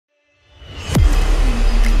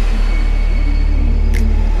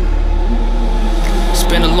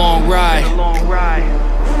ride.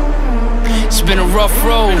 It's been a rough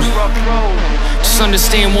road. Just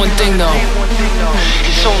understand one thing though,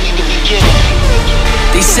 it's only the beginning.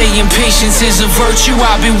 They say impatience is a virtue.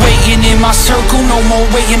 I've been waiting in my circle. No more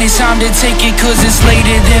waiting, it's time to take it, cause it's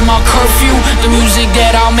later than my curfew. The music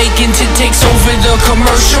that I'm making takes over the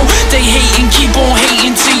commercial. They hate and keep on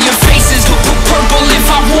hating till your face is purple. If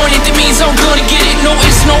I want it, that means I'm gonna get it. No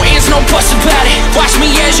ifs, no ands, no buts about it. Watch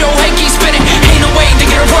me as your head keeps spinning. Ain't no way to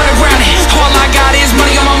get a run around it. All I got is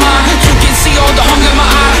money on my mind. You can see all the hunger in my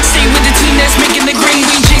eye. Stay with the team that's making the green.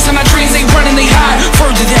 We chasing our dreams, they run and they hide.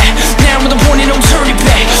 Further that, now with the point and don't turn it back.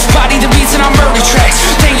 Body the beats and I murder tracks.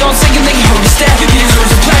 They all saying they heard us that.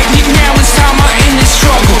 Deserves a plaque. Now it's time I end this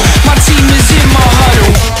struggle. My team is in my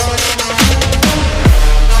huddle.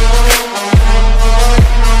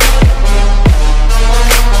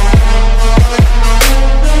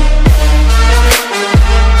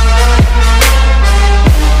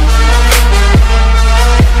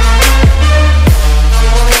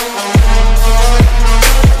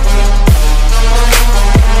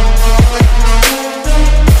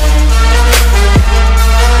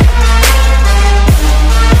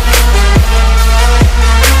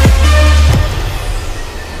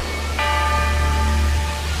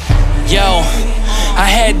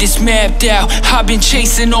 This mapped out, I've been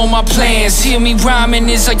chasing all my plans. Hear me rhyming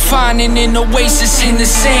is like finding an oasis in the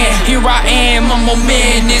sand. Here I am, I'm a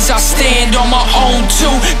man as I stand on my own too.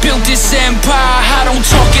 Built this empire, I don't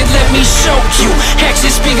talk it, let me show you.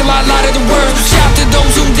 Actions speak a lot louder than words. Shout to those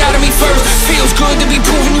who doubted me first. Feels good to be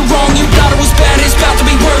proving you wrong. You thought it was bad, it's about to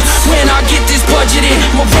be worse. When I get this budget in,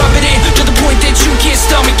 I'ma rub it in to the point that you can't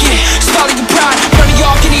stomach it. Swallow your pride, none of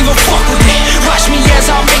y'all can even fuck with it. Watch me as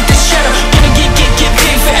I make this shatter. Gonna get big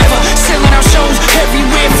forever. Selling out shows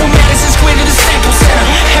everywhere, from Madison Square to the Staples Center.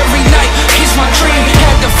 Every night, it's my dream.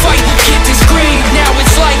 Had to fight, get this green. Now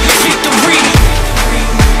it's like victory.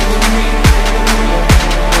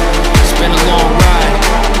 It's been a long ride.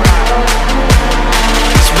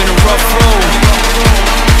 It's been a rough road.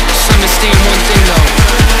 Just understand one thing though.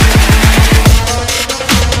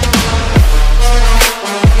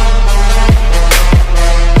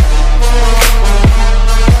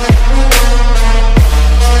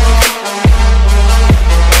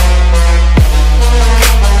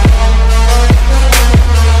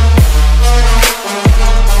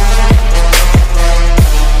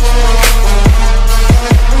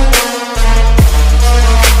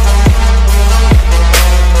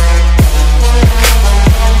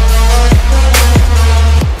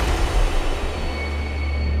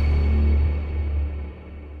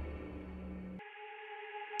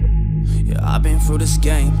 This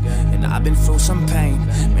game, and I've been through some pain,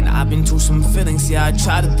 and I've been through some feelings. Yeah, I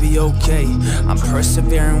try to be okay. I'm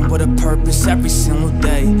persevering with a purpose every single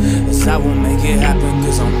day, as I will make it happen,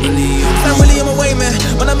 cause I'm really on my way, man.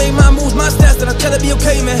 When I make my moves, my stats, then I try to be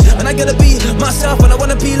okay, man. And I gotta be myself, and I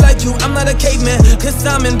wanna be like you. I'm not a caveman, cause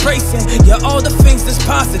I'm embracing, yeah, all the things that's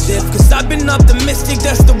positive, cause I've been optimistic,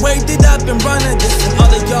 that's the way that I've been running this. And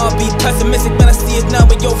all of y'all be pessimistic, but I see it now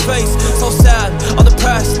in your face. So sad, all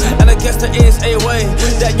depressed, and I guess there is a way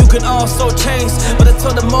that you can also change, but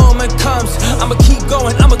until the moment comes, I'ma keep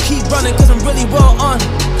going, I'ma keep running, cause I'm really well on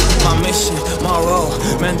my mission, my role.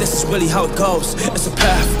 Man, this is really how it goes. It's a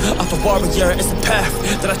path of a warrior, it's a path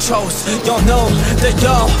that I chose. Y'all know that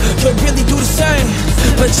y'all can really do the same,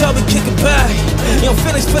 but y'all be kicking back, your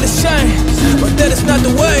feelings feel the shame, but that is not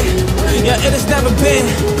the way. Yeah, it has never been,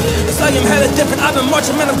 cause I am hella different. I've been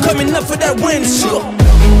marching, man, I'm coming up for that win. Sure.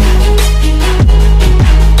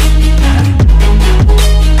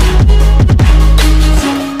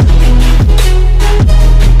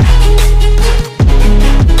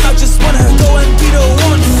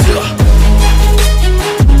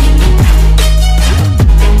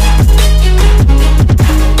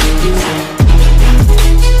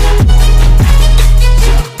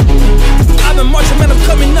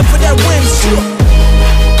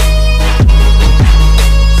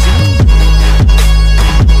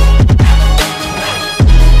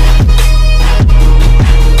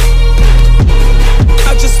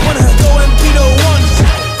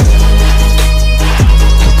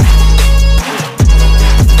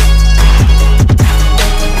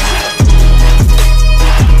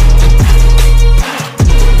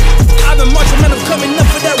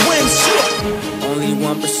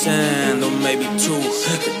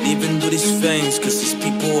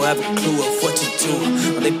 have a clue of what you do.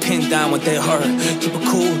 When they pin down what they heard, keep it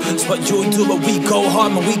cool. It's what you do, but we go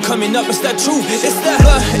hard when we coming up. It's that true. It's that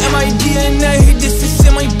blood in my DNA. This is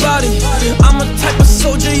in my body. I'm a type of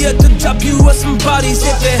soldier yet to drop you with some bodies.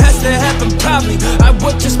 If it has to happen, probably I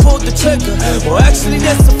would just pull the trigger. Well, actually,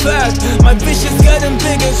 that's a fact. My vision's getting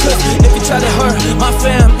bigger. Cause if you try to hurt my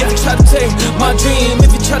fam, if you try to take my dream,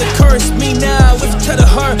 if you try to curse me now, if you try to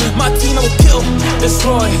hurt my team, I will kill,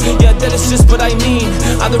 destroy. Yeah, that is just what I mean.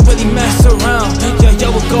 I don't really mess around. Yeah, yeah,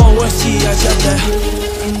 we're going where see. I got that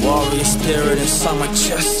warrior spirit inside my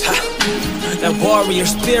chest. Ha. That warrior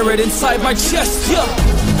spirit inside my chest. Yeah.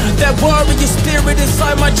 That warrior spirit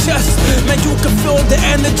inside my chest. Man, you can feel the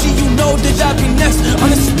energy. You know that I'll be next on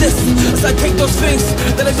this list. As I take those things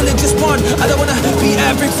that I really just want. I don't wanna be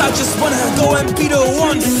average. I just wanna go and be the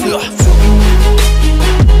one.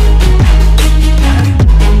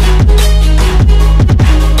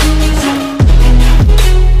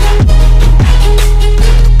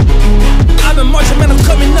 I've been marching, man, I'm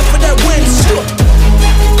coming up for that win.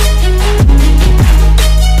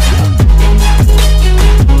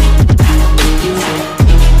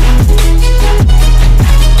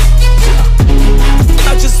 I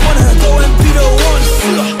just wanna go and be the one.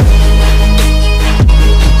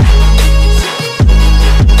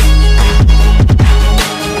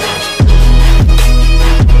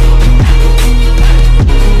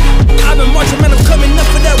 I've been marching, man, I'm coming up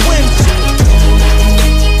for that win.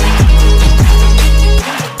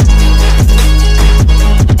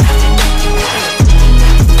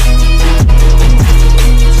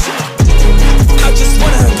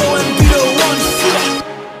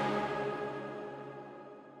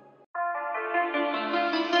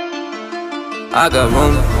 I got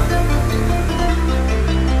room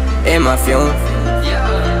in my fume.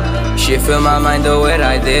 She fill my mind though with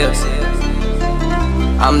ideas.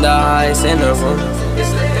 I'm the highest in the room.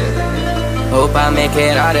 Hope I make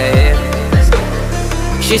it out of here.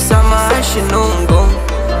 She saw my eyes, she knew I'm gone.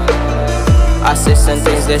 I said some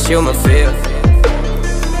things that she might feel.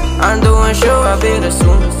 I'm doing sure I'll be the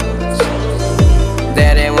soon.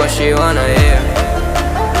 That ain't what she wanna hear.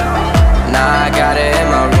 Now I got it in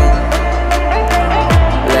my room.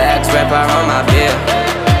 Legs wrap around my beard.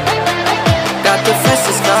 Got the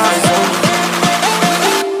fastest cars on.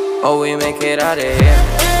 Oh, we make it out of here.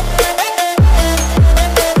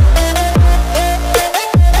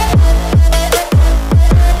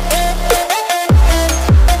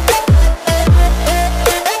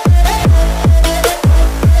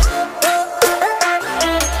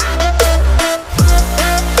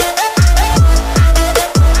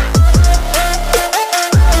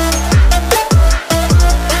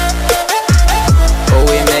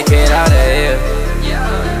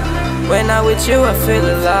 With you I feel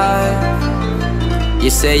alive. You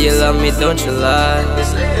say you love me, don't you lie.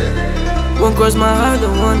 Won't cross my heart,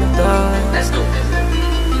 don't wanna die.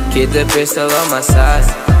 Keep the pistol on my side.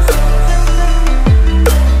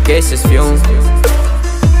 Case is fumed.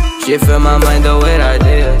 She fill my mind though with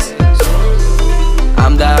ideas.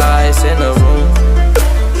 I'm the highest in the room.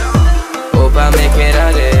 Hope I make it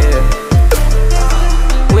out of here.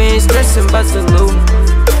 We ain't stressing but to lose.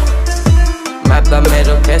 Map the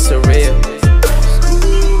middle, that's a real.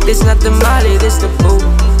 This not the Molly, this the boo.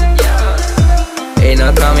 Ain't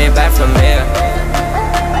no coming back from here.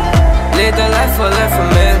 Live the life for left from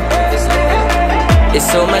here. It's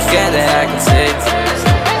so much good that I can say.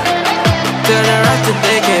 Turn around to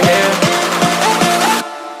they can hear.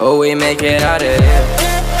 Oh, we make it out of here.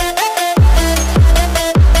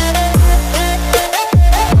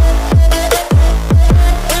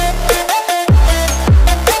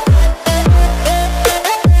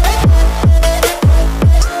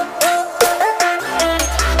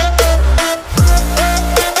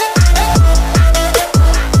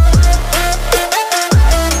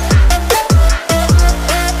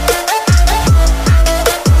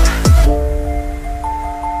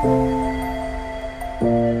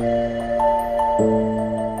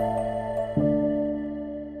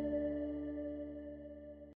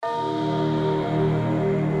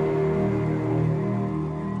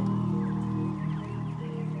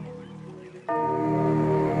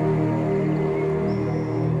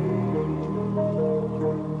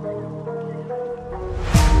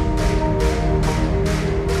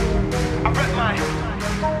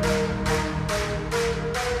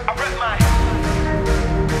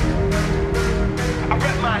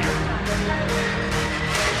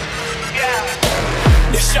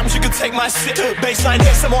 Take my shit, baseline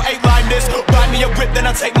hit, some more 8-line this. Buy me a whip, then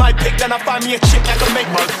I take my pick, then I find me a chick that can make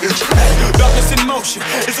my bitch. Darkness in motion,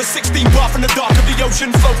 it's a 16 bar from the dark of the ocean.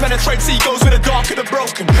 Flow penetrates egos with a the dark of the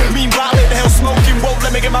broken. Meanwhile, in the hell smoking, won't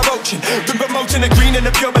let me get my roaching. Been promoting the green and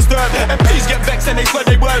the purest herb. MPs get vexed and they swear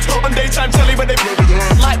they words. On daytime telly when they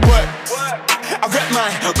light work. I rep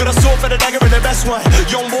mine, got a sword for the dagger in the best one.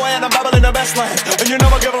 Young boy and I'm babbling the best line. And you know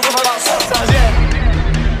I give a fuck about sometimes,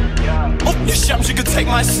 yeah. Oh, you shams, you could take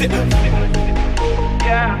my sip.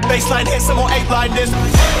 Baseline hit, some more 8-line this.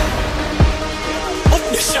 Oh,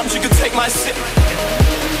 you shams, you could take my sip.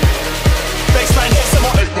 Baseline hit, some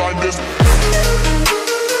more 8-line this.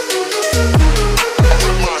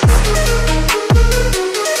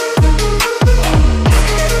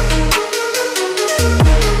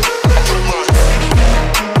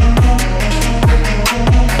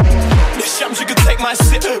 You could take my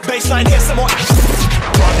sip, baseline hit some more.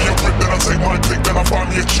 Buy me a whip, then I take my pick, then I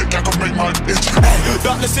find me a chick, I can make my itch.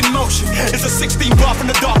 Darkness in motion, it's a 16 bar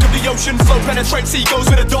from the dark of the ocean. Flow penetrates, egos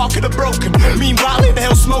with the dark of the broken. Meanwhile, in the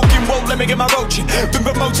hell smoking, won't let me get my roaching. Been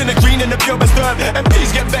promoting the green and the purest herb.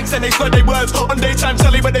 MPs get vexed and they swear they words. On daytime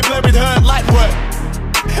telly when they blur with her, light work.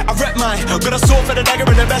 I rep mine, got a sword for the dagger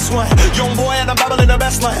in the best one. Young boy and I'm babbling the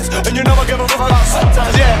best lines. And you know I give a fuck about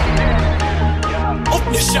sometimes, yeah. Oh,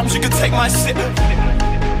 you shams, you could take my sip.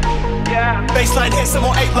 Baseline hit, some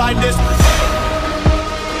more 8-line this.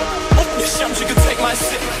 Oh, you shams, you could take my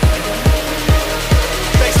sip.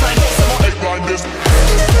 Baseline hit, some more 8-line this.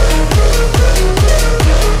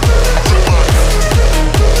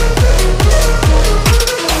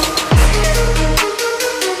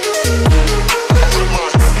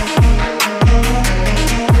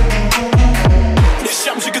 You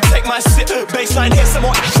shams, you could take my sip. Baseline hit, some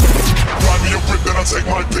more. Buy me a whip, then I take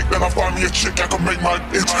my pick, then I find me a chick, I can make my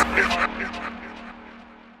itch.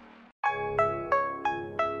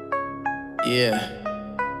 Yeah.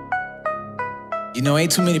 You know,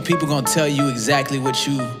 ain't too many people gonna tell you exactly what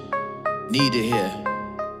you need to hear.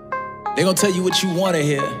 They gonna tell you what you wanna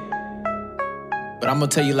hear. But I'm gonna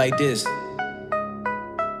tell you like this.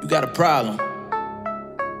 You got a problem.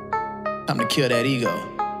 Time to kill that ego.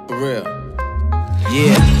 For real.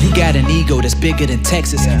 Yeah, you got an ego that's bigger than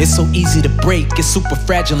Texas. It's so easy to break, it's super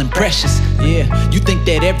fragile and precious. Yeah, you think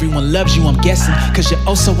that everyone loves you, I'm guessing, cause you're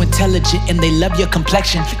oh so intelligent and they love your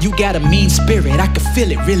complexion. You got a mean spirit, I can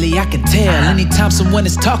feel it, really, I can tell. Anytime someone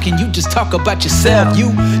is talking, you just talk about yourself.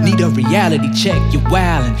 You need a reality check, you're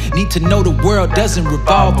wildin'. Need to know the world doesn't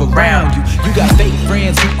revolve around you. You got fake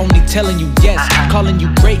friends who only telling you yes, calling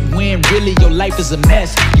you great when really your life is a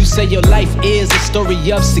mess. You say your life is a story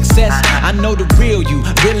of success. I know the real you,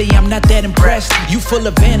 really I'm not that impressed. You full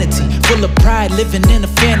of vanity, full of pride, living in a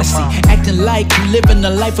fantasy, acting like you living the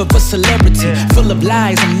life of a celebrity. Full of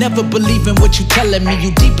lies, I'm never believing what you telling me.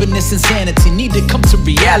 You deep in this insanity, need to come to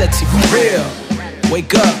reality. For real,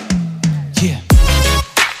 wake up, yeah.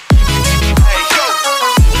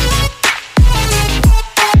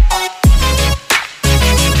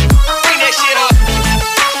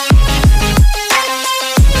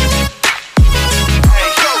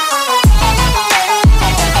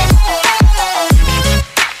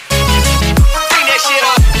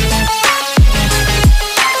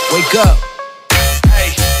 Up.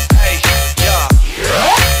 Hey, hey, yeah.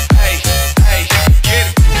 Hey, hey, get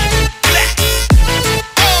it. Black.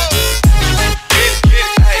 Oh. Get it.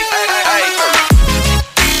 Hey, hey, hey.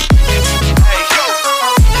 Hey, go.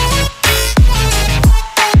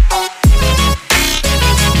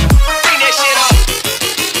 Bring that shit up.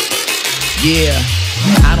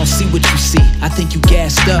 Yeah, I don't see what you see. I think you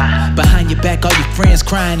gassed up. Behind your back, all your friends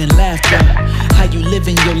crying and laughter. How you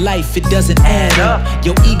living your life, it doesn't add up.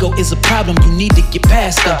 Your ego is a problem, you need to get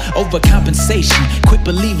past the overcompensation. Quit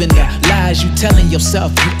believing the lies you telling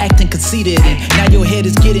yourself. You acting conceited and now your head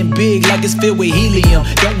is getting big like it's filled with helium.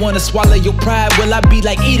 Don't wanna swallow your pride, well I be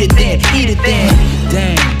like eat it then, eat it then.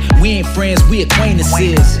 Dang, we ain't friends, we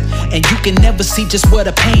acquaintances. And you can never see just what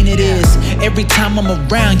a pain it is. Every time I'm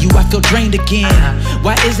around you, I feel drained again.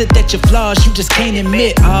 Why is it that your flaws you just can't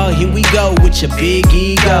admit? Oh, here we go with your big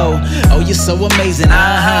ego. Oh, you're so amazing,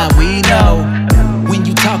 we know. When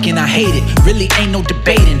you talking, I hate it. Really ain't no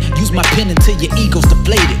debating. Use my pen until your ego's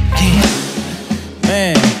deflated. Yeah,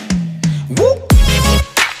 man. Woo.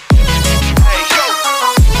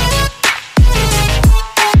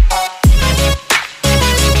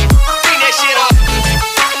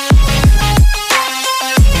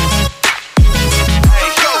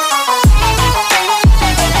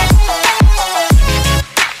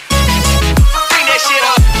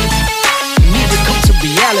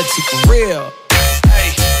 For real. Hey,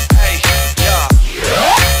 hey, yeah.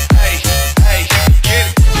 Hey, hey, get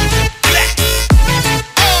it. Black.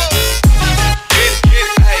 Oh.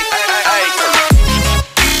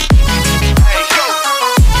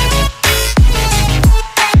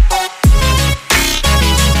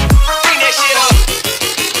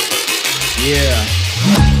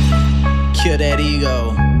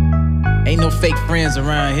 fake friends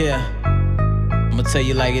around here. I'ma tell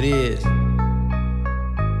you like it is.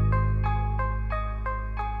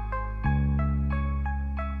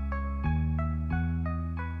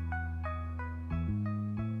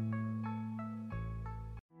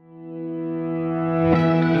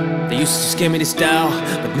 They used to scare me to style,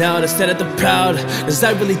 but now they said it the proud. Cause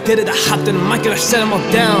I really did it, I hopped in the mic and I shut them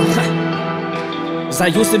all down. Cause I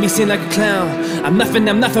used to be seen like a clown. I'm nothing,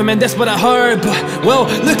 man, that's what I heard. But, well,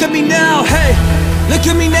 look at me now, hey, look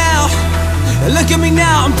at me now. Look at me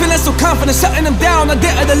now, I'm feeling so confident, shutting them down. I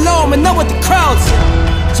did it alone, and not with the crowds.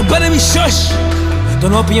 So better be shush,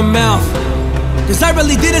 don't open your mouth. Cause I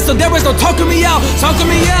really did it, so there was no talking me out. Talking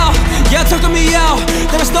me out, yeah, talking me out.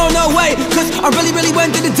 There was no way, cause I really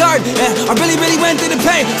went to the dirt. Yeah, I really went to the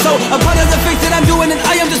pain. So a part of the things that I'm doing, and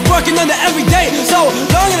I am just working on it every day. So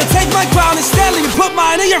I'm gonna take my crown and stand and put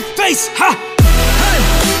mine in your face, ha! Hey.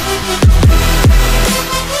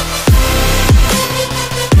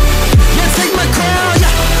 Yeah, take my crown,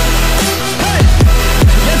 yeah. Hey.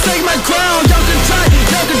 Yeah, take my crown. Y'all can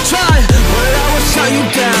try, but I will shut you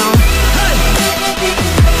down.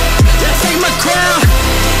 Take my crown.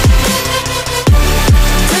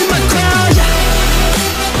 Take my crown, yeah.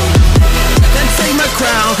 Then take my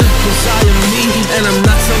crown. Cause I am me and I'm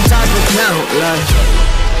not some type of clown, like.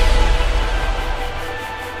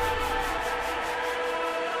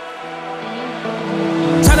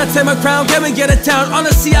 Tryna take my crown, can we get it down?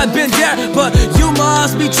 Honestly, I've been there, but you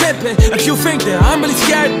must be tripping if you think that I'm really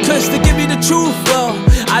scared. Cause to give you the truth, well,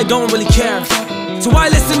 I don't really care. So I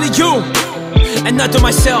listen to you and not to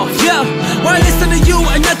myself, yeah. Why listen to you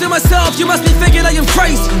and not to myself? You must be thinking I am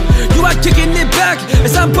crazy. You are kicking it back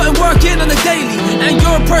as I'm putting work in on the daily. And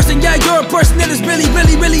you're a person, yeah, you're a person that is really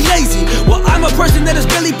lazy. Well, I'm a person that is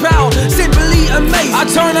really proud, simply amazing. I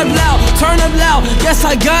turn up loud, yes,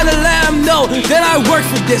 I gotta let them know that I work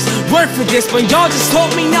for this, but y'all just told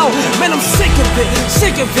me no. Man, I'm sick of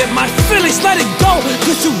it, my feelings, let it go.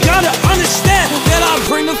 Cause you gotta understand that I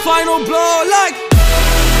bring the final blow, like.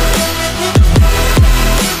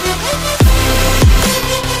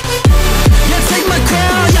 Take my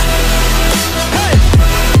crown, yeah. Hey,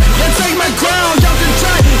 yeah, take my crown. Y'all can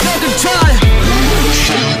try.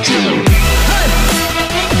 Hey,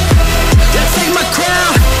 yeah, take my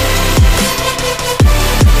crown.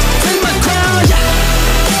 Take my crown, yeah.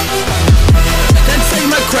 Then take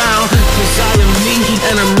my crown. Cause I am me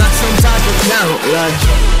and I'm not some type of clown, like.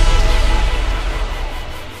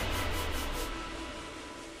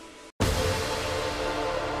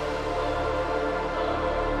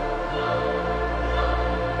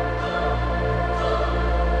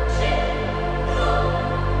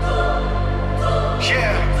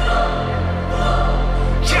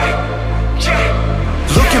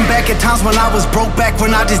 At times when I was broke, back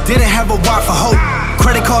when I just didn't have a why for hope.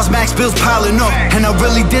 Credit cards, max bills piling up, and I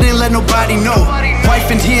really didn't let nobody know. Wife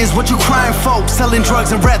in tears, what you crying for? Selling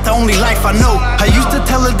drugs and rap, the only life I know. I used to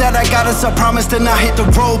tell her that I got us, I promised and I hit the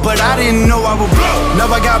road, but I didn't know I would blow. Now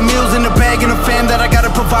I got meals in the bag and a fam that I gotta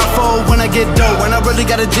provide for when I get dough. And I really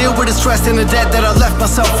gotta deal with the stress and the debt that I left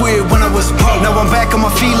myself with when I was broke. Now I'm back on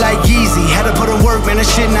my feet like Yeezy. Had to put in work, man, that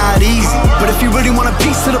shit not easy. But if you really want a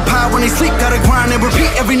piece of the pie when they sleep, gotta grind and repeat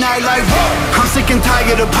every night like, whoa. I'm sick and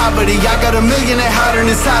tired of poverty. I got a million that hiding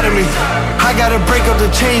inside of me. I gotta break up the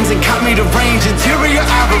chains and cut me the range, interior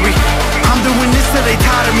ivory. I'm doing this till they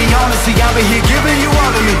tired of me. Honestly, I've been here giving you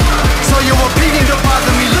all of me. So your opinion don't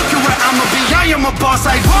bother me. Look at where I'ma be. I am a boss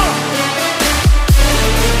like, whoa.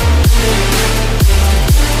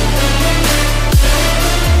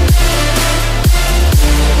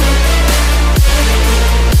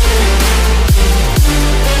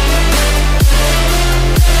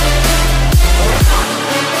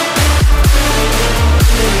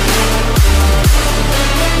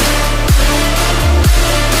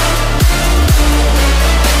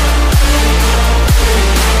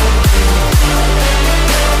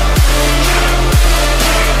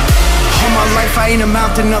 I ain't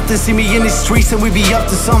amount to nothing. See me in the streets and we be up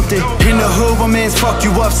to something. In the hood, my mans fuck you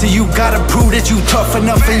up, so you gotta prove that you tough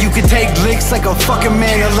enough. And you can take licks like a fucking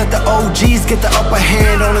man, or let the OGs get the upper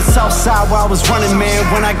hand. On the south side where I was running, man,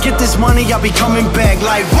 when I get this money, I'll be coming back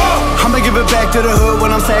like, whoa. I'ma give it back to the hood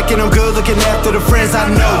when I'm stacking them good, looking after the friends I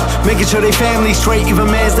know, making sure they family straight. Even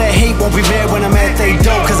mans that hate won't be mad when I'm at they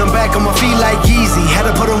dope, cause I'm back on my feet like Yeezy. Had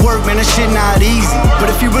to put in work, man, that shit not easy. But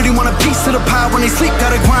if you really want a piece of the pie when they sleep,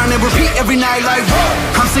 gotta grind and repeat every night like,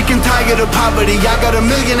 I'm sick and tired of poverty. I got a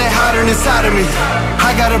million that hiding inside of me. I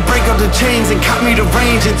gotta break up the chains and cut me the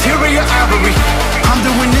range, interior ivory. I'm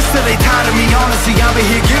doing this till they tired of me. Honestly, I've been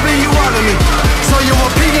here giving you all of me. So your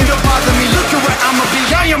opinion don't bother me. Look at where I'ma be.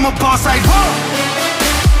 I am a boss like, whoa.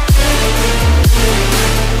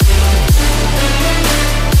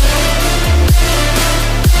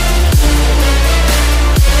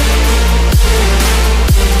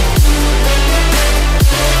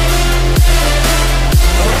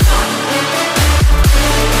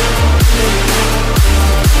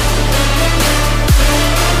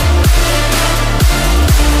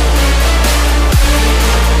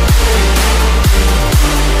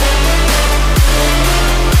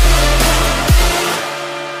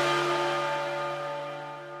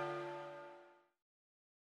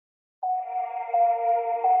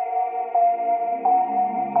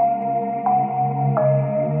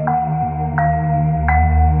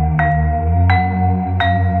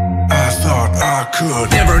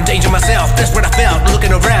 could. Never endanger myself, that's what I felt.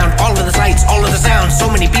 Looking around, all of the sights, all of the sounds. So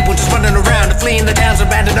many people just running around, fleeing the towns,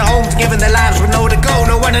 abandoned their homes, giving their lives with nowhere to go.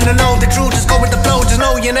 No one in the know the truth, just go with the flow. Just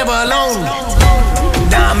know you're never alone.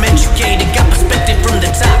 Now I'm educated, got perspective from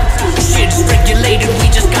the top. Shit is regulated,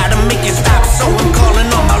 we just gotta make it stop. So I'm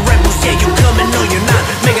calling all my rebels, yeah, you coming, no you're not.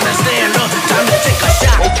 Making a stand up, time to take a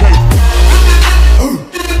shot. Okay.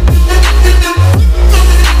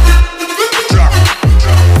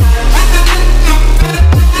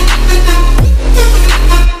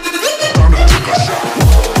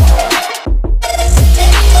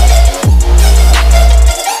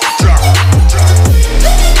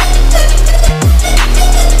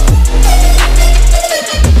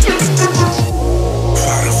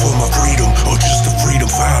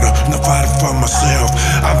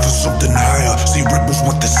 Something higher, see ripples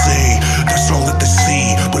what they say. That's all that they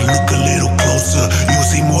see, but look a little closer, you'll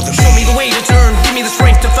see more than Show me the way to turn, give me the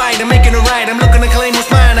strength to fight. I'm making it right, I'm looking to claim what's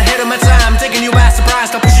mine. Ahead of my time, taking you by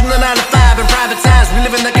surprise. Stop pushing the 9 to 5 and privatize. We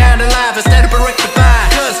live in the kind of life instead of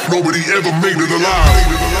rectify. Cause nobody ever made it alive.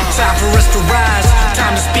 Time for us to rise,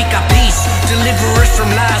 time to speak our peace. Deliver us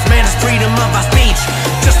from lies, man, it's freedom of our speech.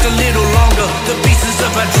 Just a little longer, the pieces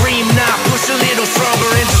of our dream. Now push a little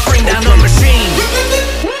stronger and just bring down the machine.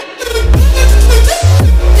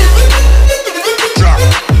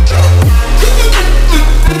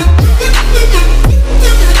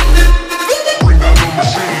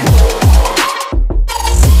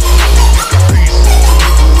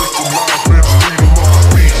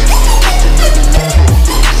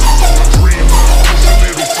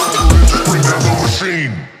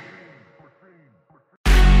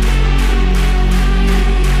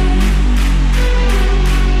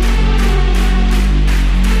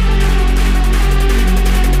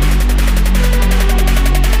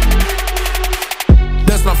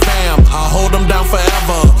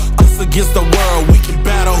 Against the world, we can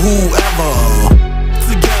battle whoever.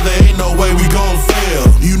 Together ain't no way we gon' fail.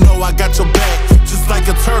 You know I got your back, just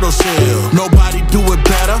like a turtle shell. Nobody do it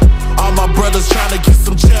better. All my brothers tryna get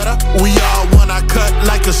some cheddar. We all wanna cut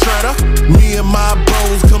like a shredder. Me and my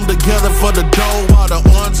bros come together for the dough. While the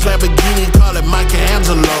orange Lamborghini call it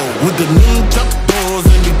Michelangelo. With the knee tuck doors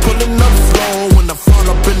and be pulling up slow. When I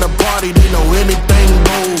fall up in the party, they know anything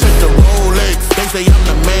goes. Check the Rolex, they say I'm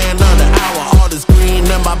the man of the hour. All this green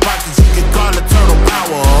in my pockets, you can call it turtle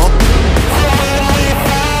power.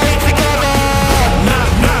 Knock,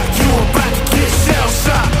 knock, you about to get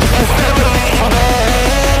shell-shocked.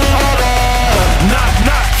 Knock,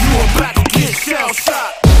 knock, you about to get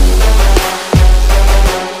shell-shocked.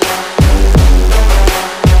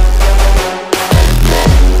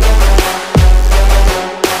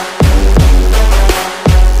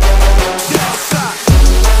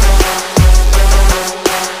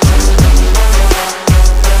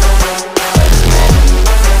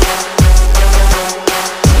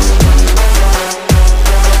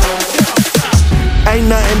 Ain't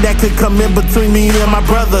nothing that could come in between me and my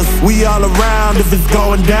brothers. We all around if it's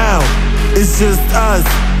going down. It's just us,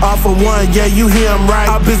 all for one, yeah, you hear him right.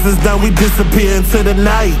 Our business done, we disappear into the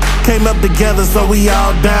night. Came up together, so we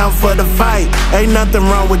all down for the fight. Ain't nothing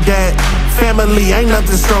wrong with that. Family, ain't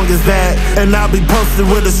nothing strong as that. And I'll be posted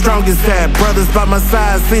with the strongest at. Brothers by my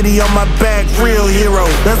side, city on my back, real hero.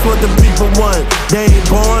 That's what the people want. They ain't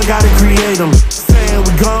born, gotta create them. Saying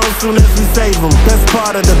we gone soon as we save them. That's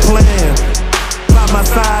part of the plan. By my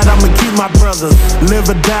side, I'ma keep my brothers. Live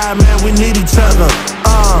or die, man, we need each other.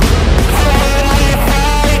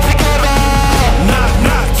 Knock,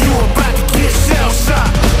 knock, you about to get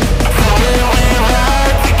shell-shocked.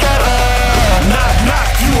 Knock, knock,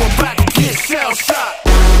 you about to get shell-shocked.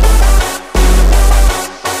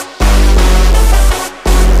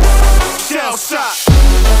 Shell-shocked.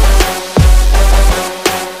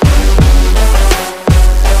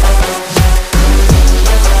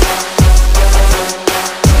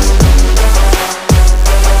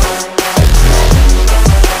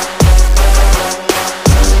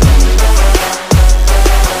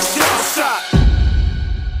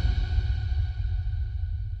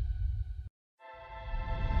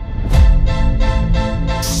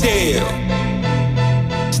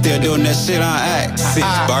 Still doing that shit on act.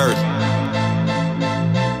 FifthGuys.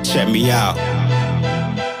 Check me out.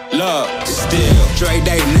 Look, still Dre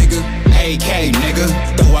Day, nigga. AK, nigga.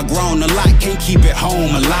 Though I grown a lot, can't keep it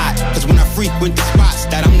home a lot. Cause when I frequent the spots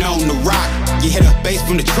that I'm known to rock, you hit a bass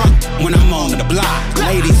from the trunk when I'm on the block.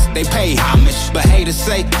 Ladies, they pay homage, but haters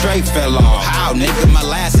say Dre fell off. How, nigga? My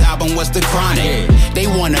last album was The Chronic. They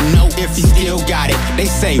wanna know if he still got it. They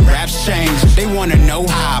say raps change. They wanna know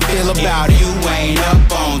how I feel about it. You ain't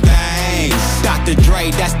up on things. Doc Dr. Dre,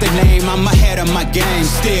 that's the name, I'm ahead of my game.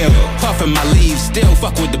 Still puffin' my leaves, still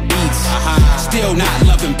fuck with the beats. Still not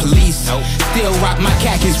loving police. Still rock my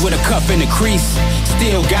khakis with a cuff and a crease.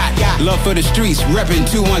 Still got love for the streets, reppin'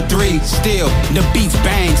 213. Still the beats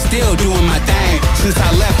bang, still doing my thing. Since I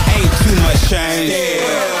left, ain't too much change.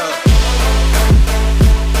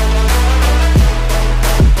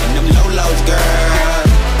 And them low-lows, girl.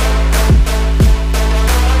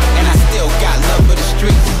 And I still got love for the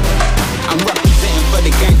streets. I'm representing for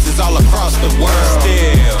the gangsters all across the world.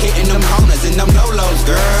 Still hitting them corners and them low-lows,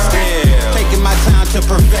 girl. Still taking my time to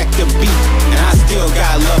perfect the beat. And I still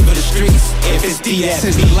got love for the streets. If it's D.R.E.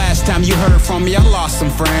 Since the last time you heard from me, I lost some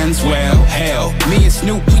friends. Well, hell, me and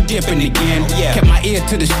Snoop, we dipping again. Kept my ear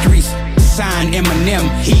to the streets. Signed Eminem,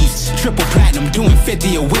 he's triple platinum, doing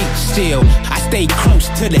 50 a week. Still, I stayed close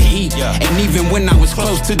to the heat. And even when I was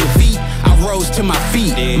close to defeat, I rose to my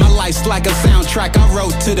feet. My life's like a soundtrack, I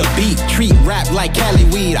wrote to the beat. Treat rap like Calli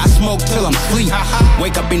weed, I smoke till I'm sleep.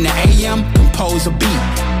 Wake up in the AM, compose a beat.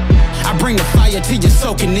 I bring the fire till you're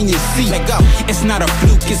soaking in your seat. Let go. It's not a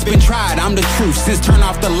fluke, it's been tried, I'm the truth. Since turn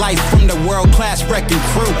off the lights from the world-class wrecking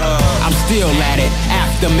crew, I'm still at it,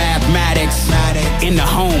 after mathematics. In the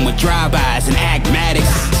home with drive-bys and agmatics.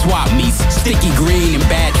 Swap meets, sticky green and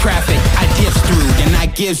bad traffic. I dips through, then I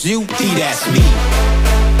gives you, that's me.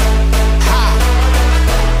 Ha!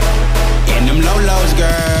 In them low-lows,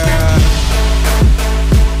 girl.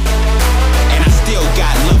 And I still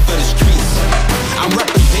got love for the streets. I'm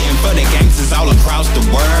representing for the gangsters all across the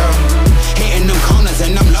world. Hitting them corners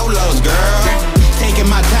and them low-lows, girl. Taking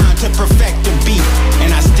my time to perfect the beat.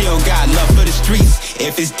 And I still got love for the streets.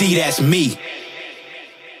 If it's D, that's me.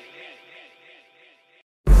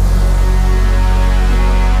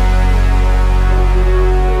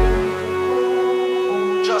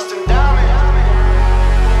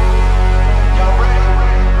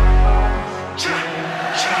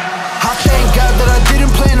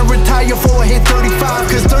 Before I hit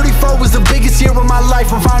 35, cause 34 was the biggest year of my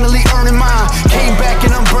life. I'm finally earning mine. Came back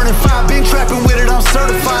and I'm burning fine. Been trapping with it, I'm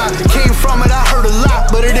certified. Came from it, I heard a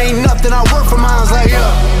lot, but it ain't nothing. I work for mine. Like,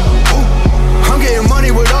 yeah, I'm getting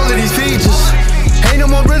money with all of these features. Ain't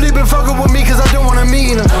no more really been fucking with me cause I don't wanna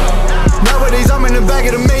meet her. Nowadays I'm in the back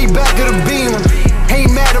of the Maybach of the Beamer.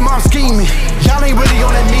 Ain't mad at I'm scheming. Y'all ain't really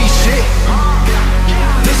on that me shit.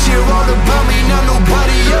 This year all about me, not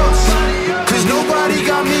nobody else. Cause nobody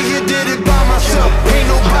got me here, did it by myself. Ain't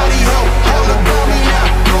nobody help, all about me now.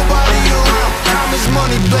 Nobody around, time is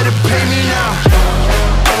money, better pay me now.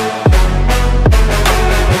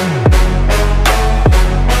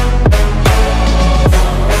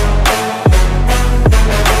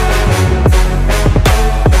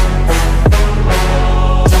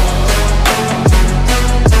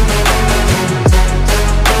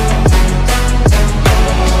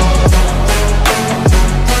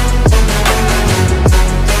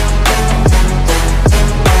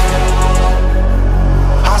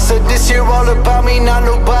 Not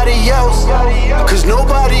nobody else. Cause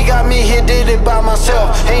nobody got me here, did it by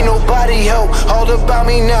myself. Ain't nobody help, all about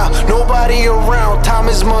me now. Nobody around, time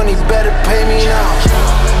is money, better pay me now.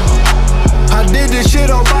 I did this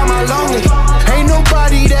shit all by my lonely. Ain't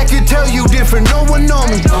nobody that could tell you different, no one know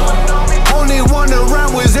me. Only one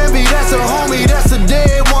around was envy, that's a homie, that's a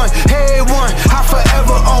dead one. Head one, I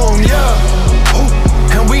forever own,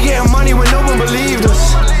 yeah. And we getting money when no one believed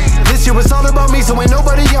us. This year it's all about me, so ain't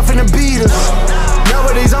nobody up finna beat us.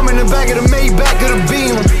 Nowadays I'm in the back of the Maybach of the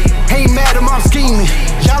Beamer. Ain't mad at I'm scheming.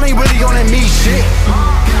 Y'all ain't really on that me shit.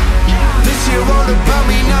 This year all about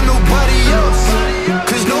me, not nobody else.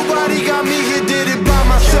 Cause nobody got me here, did it by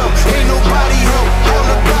myself. Ain't nobody help, all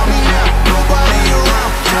about me now. Nobody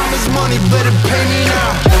around, time is money, better pay me now.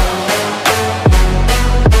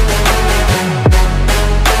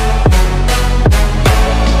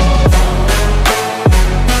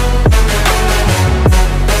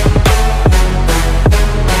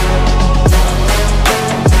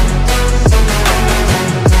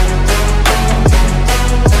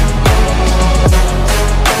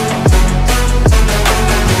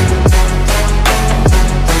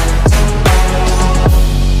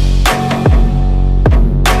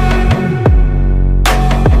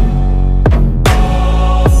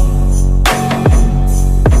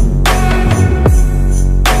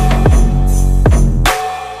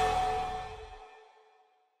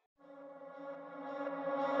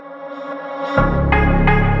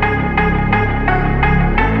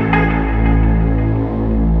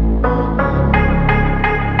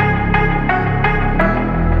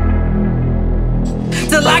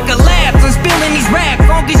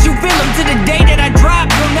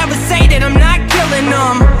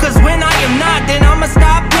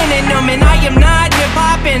 And I am not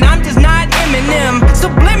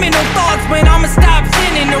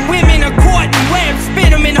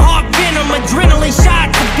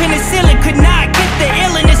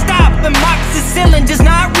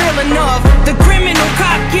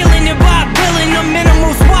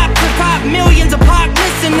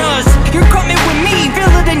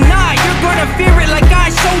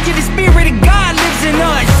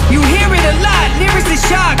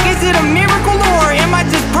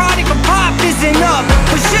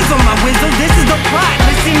this is the plot,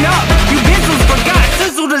 listen up. You visuals forgot,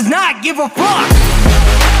 Sizzle does not give a fuck.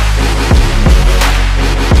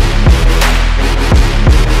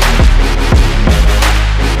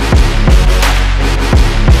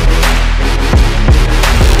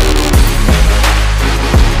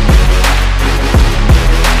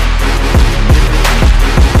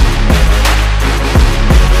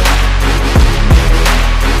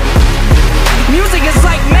 Music is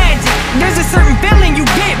like magic. There's a certain feeling you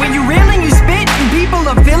get when you reel and you spit, and people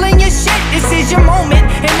are feeling your shit. This is your moment,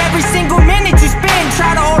 and every single minute you spend,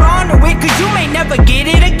 try to hold on to it, cause you may never get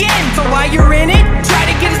it again. So while you're in it, try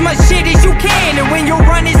to get as much shit as you can, and when your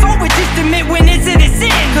run is over, just admit when it's at its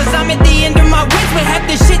end. Cause I'm at the end of my wits with half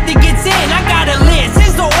the shit that gets in. I got a list,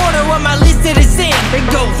 here's the order of my list of the sin. It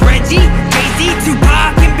goes Reggie, Jay-Z,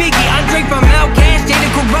 Tupac, and Biggie, Andre from Outkast, Jada,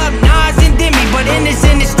 Corrupt, Nas, and Demi. But in this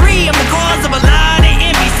industry, I'm the cause of a lot of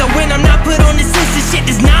envy. So when I'm not put on this list, this shit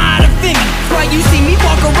does not offend me. That's why you see me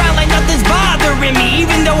walk around like nothing's bothering me,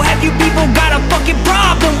 even though half you people got a fucking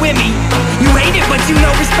problem with me. You hate it, but you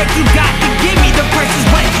know respect you got to give me. The person's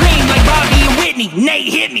wet dream like Bobby and Whitney.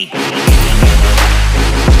 Nate hit me.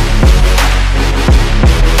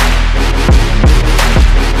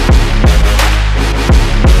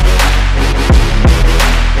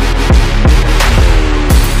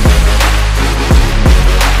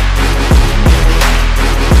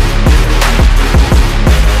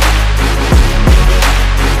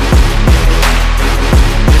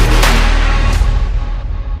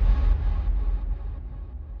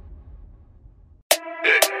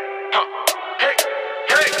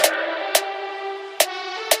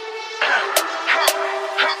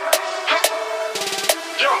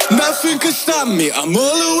 Nothing can stop me, I'm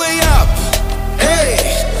all the way up. Hey,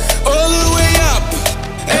 all the way up.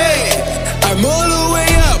 Hey, I'm all the way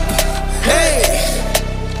up. Hey,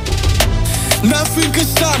 nothing can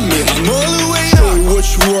stop me, I'm all the way up. Show you what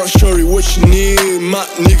you want, show you what you need. My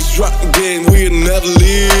niggas rock again, we'll never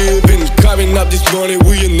leave. Been carving up this money,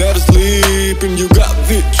 we'll never sleep. And you got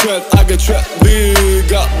big trap, I got trap big.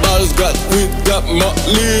 Got bottles, got weed, got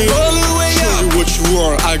Motley. All the way up. Show you what you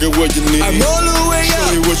want, I got what you need. I'm all the way up.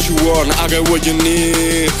 Show you what you want, I got what you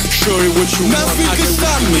need. Show you what you want, nothing can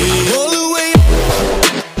stop me. All the way up.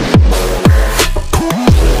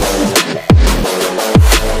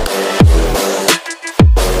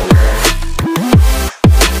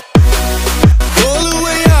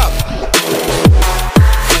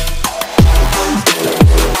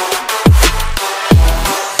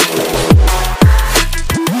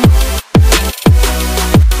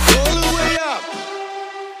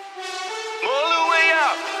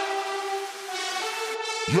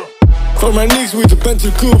 For my niggas with the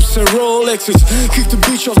Bentley coupes and Rolexes, kick the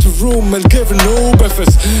bitch off the room and gave her no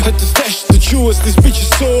breakfast. Had to stash the jewels, this bitch is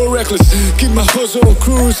so reckless. Keep my hustle on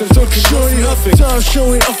cruise, I'm talking showing off it. Time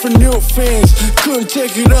showing off for new fans. Couldn't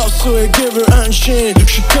take it out, so I gave her unchained.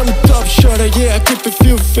 She come top shotter, yeah, I keep a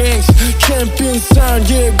few fangs. Champion sound,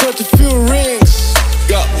 yeah, got a few rings.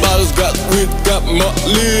 Got bottles, got weed, got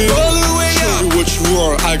Motley. All the way up. Show you what you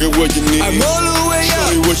want, I got what you need. I'm all the way up.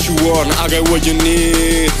 Show you what you want, I got what you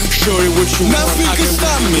need. Show you what you want, nothing can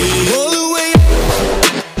stop me. All the way up.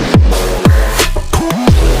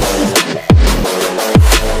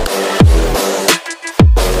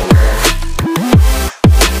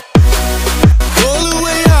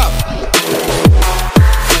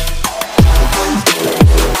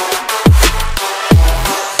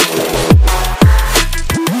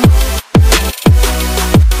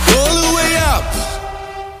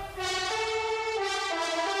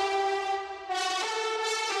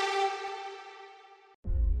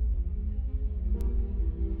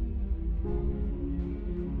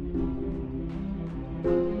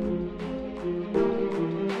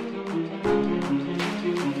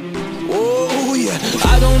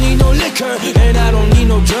 And I don't need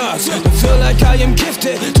no drugs. I feel like I am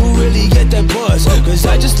gifted to really get that buzz. Cause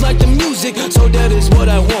I just like the music, so that is what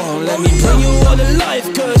I want. Let me bring you all to life,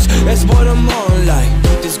 cause that's what I'm on. Like,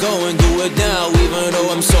 just go and do it now, even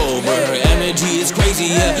though I'm sober. Energy is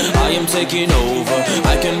crazy, yeah, I am taking over.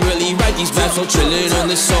 I can really write these raps while chilling on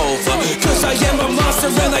the sofa. Cause I am a monster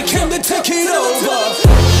and I came to take it over.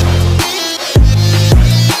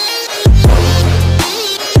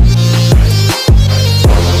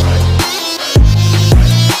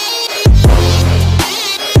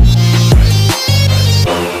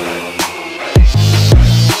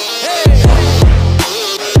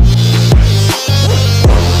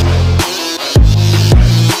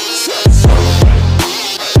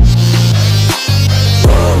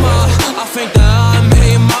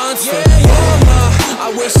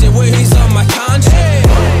 Wasted ways on my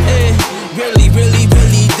conscience.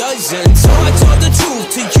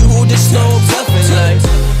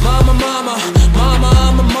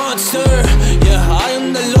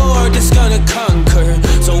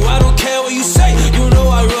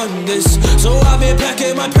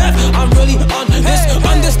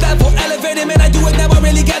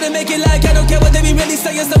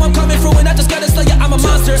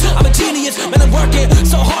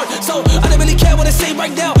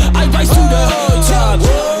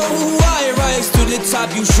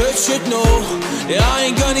 you should know that I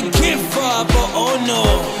ain't gonna give up, oh no.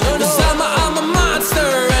 Cause I'm a monster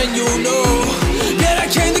and you know that I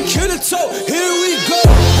came to kill it, so here we go.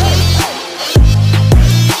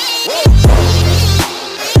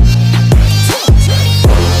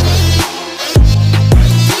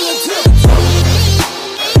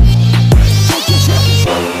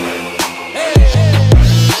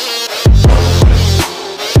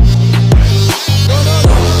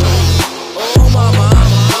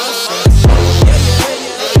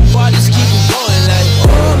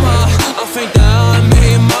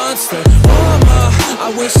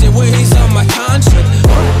 I wish it weighs on my conscience.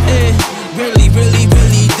 It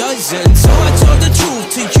really doesn't. So I told the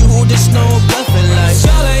truth to you, there's no bluffing. Like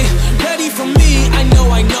y'all ain't ready for me, I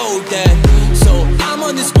know that. So I'm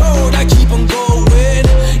on this road, I keep on going.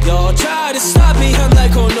 Y'all try to stop me, I'm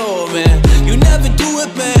like, oh no, man. You never do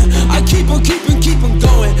it, man. I keep on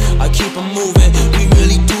going. I keep on moving. We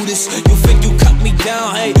really do this. You think you cut me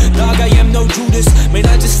down? Hey, dog, I am no Judas. Man,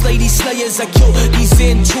 I just slay these slayers. I kill these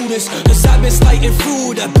intruders. Cause I've been slighting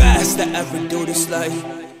through the best that ever do this life.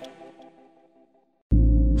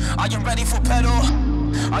 Are you ready for battle?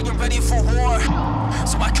 Are you ready for war?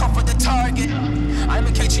 So I come for the target. I'm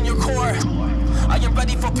engaging your core. I am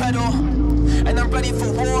ready for battle, and I'm ready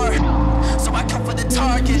for war. So I come for the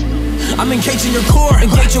target. I'm engaging your core,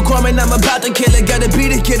 engage your core, man, I'm about to kill it. Gotta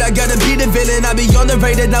be the kid, I gotta be the villain. I be on the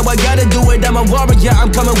radar, now I gotta do it. I'm a warrior,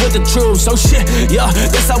 I'm coming with the truth. So shit, yeah,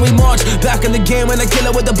 that's how we march. Back in the game when I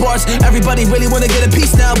kill it with the bars. Everybody really wanna get a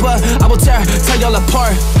piece now, but I will tear y'all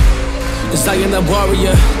apart. Cause I am the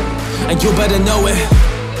warrior, and you better know it.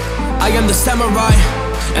 I am the samurai,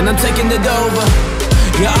 and I'm taking it over.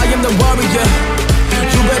 Yeah, I am the warrior,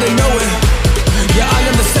 you better know it. Yeah, I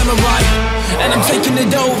am the samurai, and I'm taking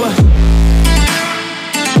it over.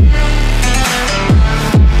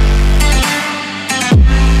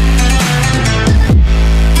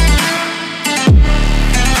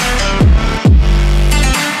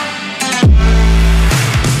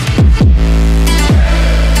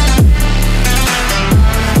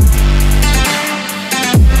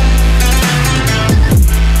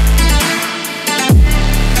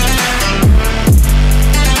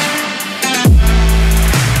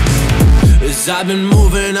 I've been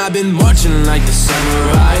moving, I've been marching like the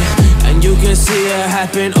samurai. And you can see it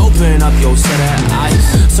happen, open up your set of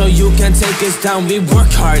eyes. So you can take us down, we work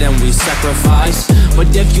hard and we sacrifice.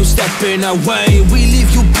 But if you step in our way, we leave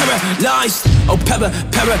you paralyzed. Oh,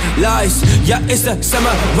 paralyzed, yeah, it's the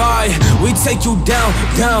samurai. We take you down.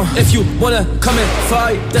 If you wanna come and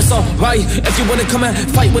fight, that's alright. If you wanna come and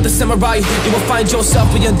fight with the samurai, you will find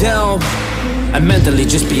yourself being down and mentally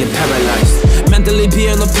just being paralyzed. Mentally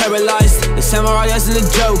being paralyzed. The samurai isn't a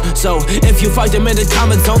joke. So if you fight them in the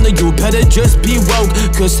comment zone, then you better just be woke.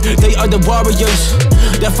 Cause they are the warriors.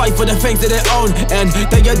 They fight for the things that they own. And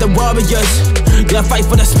they are the warriors. They fight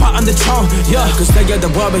for the spot on the throne. Yeah, cause they are the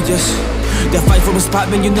warriors. They fight for a spot,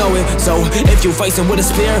 man, you know it. So if you fight them with a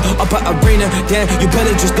spear up an arena, then you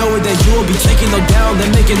better just know it. That you will be taking them down.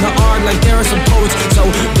 They're making the art like there are some poets. So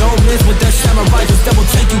don't miss with that samurai, cause they will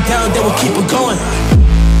take you down. They will keep it going.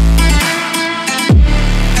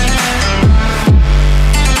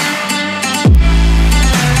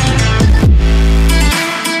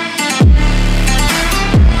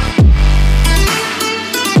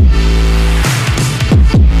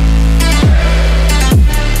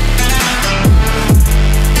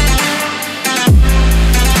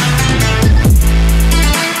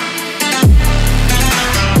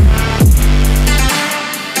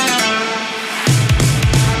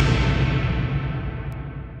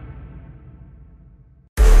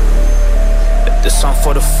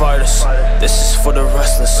 For the fighters, this is for the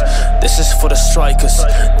wrestlers, this is for the strikers,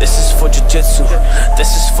 this is for jiu-jitsu, this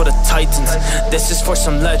is for the titans, this is for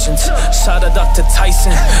some legends. Shout out Dr.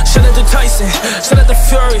 Tyson, shout out to Tyson, shout out to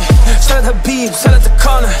Fury, shout out to Habib, shout out to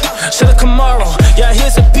Conor, shout out to Kamaru, yeah,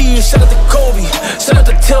 here's a beat. Shout out to Kobe, shout out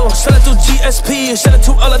to Till, shout out to GSP, shout out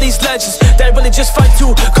to all of these legends. They really just fight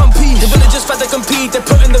to compete, they really just fight to compete. They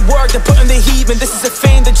put in the work, they put in the heat, and this is a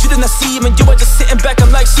thing that you did not see, man. You are just sitting back,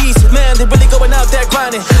 I'm like, she's, man, they really going out there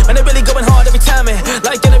grinding, and they really going hard every time, man.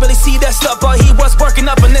 Like, you didn't really see that stuff, but he was working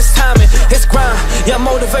up in this timing. His grind, yeah,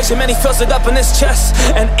 motivation, man, he feels it up in his chest.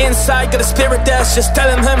 And inside, got a spirit that's just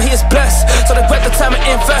telling him he is blessed. So they grab the time and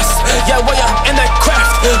invest, yeah, while you're in that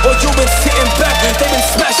craft. While you been sitting back, they been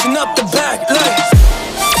smashing up the back, like.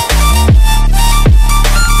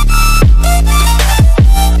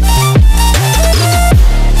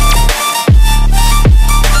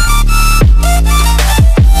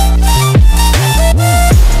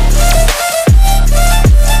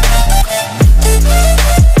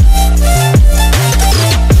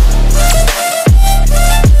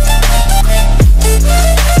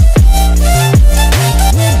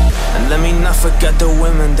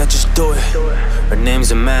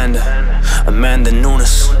 Amanda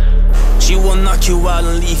Nunes. She will knock you out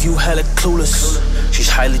and leave you hella clueless. She's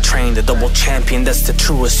highly trained, a double champion, that's the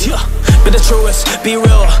truest. Yeah, be the truest, be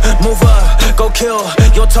real, move up, go kill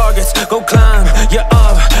your targets, go climb, you're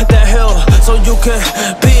up that hill, so you can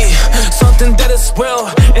be something that is real,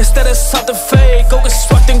 instead of something fake. Go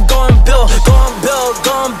construct and go and build, go and build,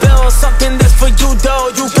 go and build something that's for you though.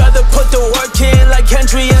 You gotta put the work in like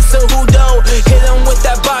Henry and Cejudo. Hit them with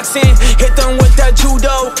that boxing, hit them with that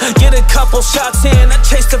judo. Get a couple shots in, I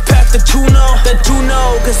chase the path that you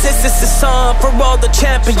know, cause this is the song for all the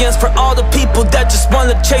champions, for all the people that just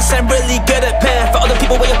wanna chase and really get it, man. For all the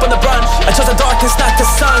people way up on the run, I chose the darkness, not the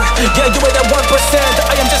sun. Yeah, you ain't that 1%,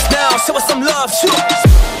 I am just now, show us some love, shoot.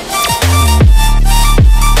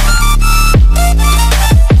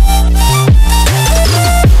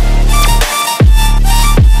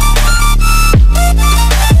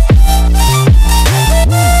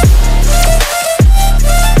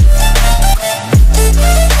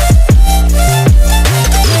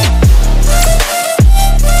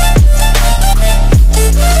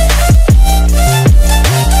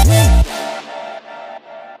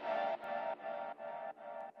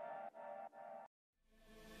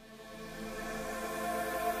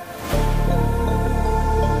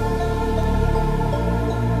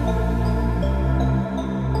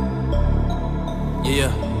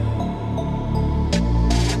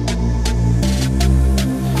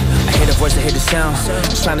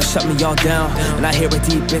 Trying to shut me all down, and I hear it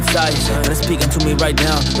deep inside, and it's speaking to me right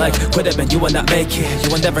now. Like, quit it, man, you will not make it,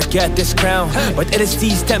 you will never get this crown. But it is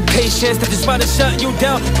these temptations that just try to shut you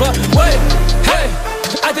down. But wait, hey,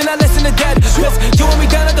 I did not listen to that, cause you want me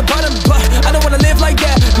down at the bottom, but I don't wanna live like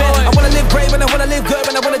that, man. I wanna live brave and I wanna live good,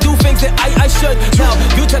 and I wanna do things that I should. Now,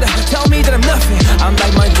 you try to tell me that I'm nothing, I'm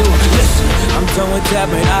like my dude. Listen, I'm done with that,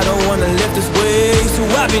 man, I don't wanna live this way. So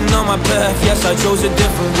I've been on my path, yes, I chose a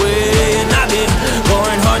different way, and I've been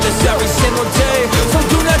going hard this every single day. So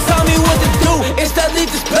do not tell me what to do, instead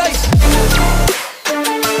leave this place.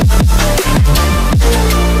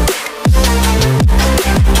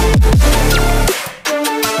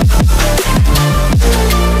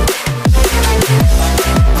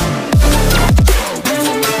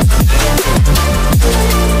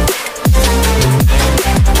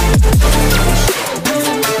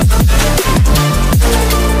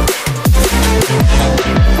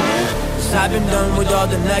 I've been done with all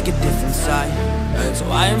the negative inside, so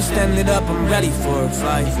I am standing up, I'm ready for a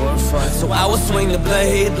fight. So I will swing the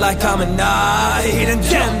blade like I'm a knight, and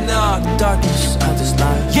damn not the darkness, I just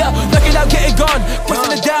lie. Yeah, knock it out, get it gone,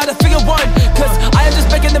 pushing it down to figure one, cause I am just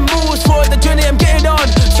making the moves for the journey I'm getting on.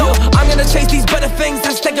 So I'm gonna chase these better things,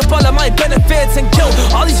 just take up all of my benefits and kill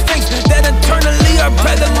all these things that internally are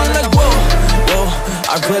better than like, whoa, whoa,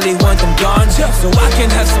 I really want them gone, so I can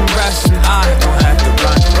have some rest and I don't have to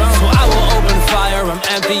run. So I will open fire, I'm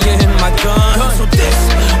emptying my gun. So this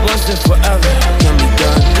once and forever can be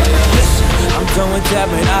done. Listen, I'm done with that,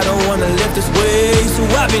 man, I don't wanna live this way. So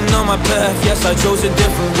I've been on my path, yes, I chose a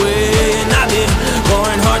different way, and I've been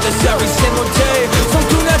going hard this every single day. So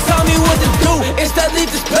do not tell me what to do, instead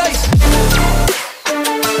leave this place.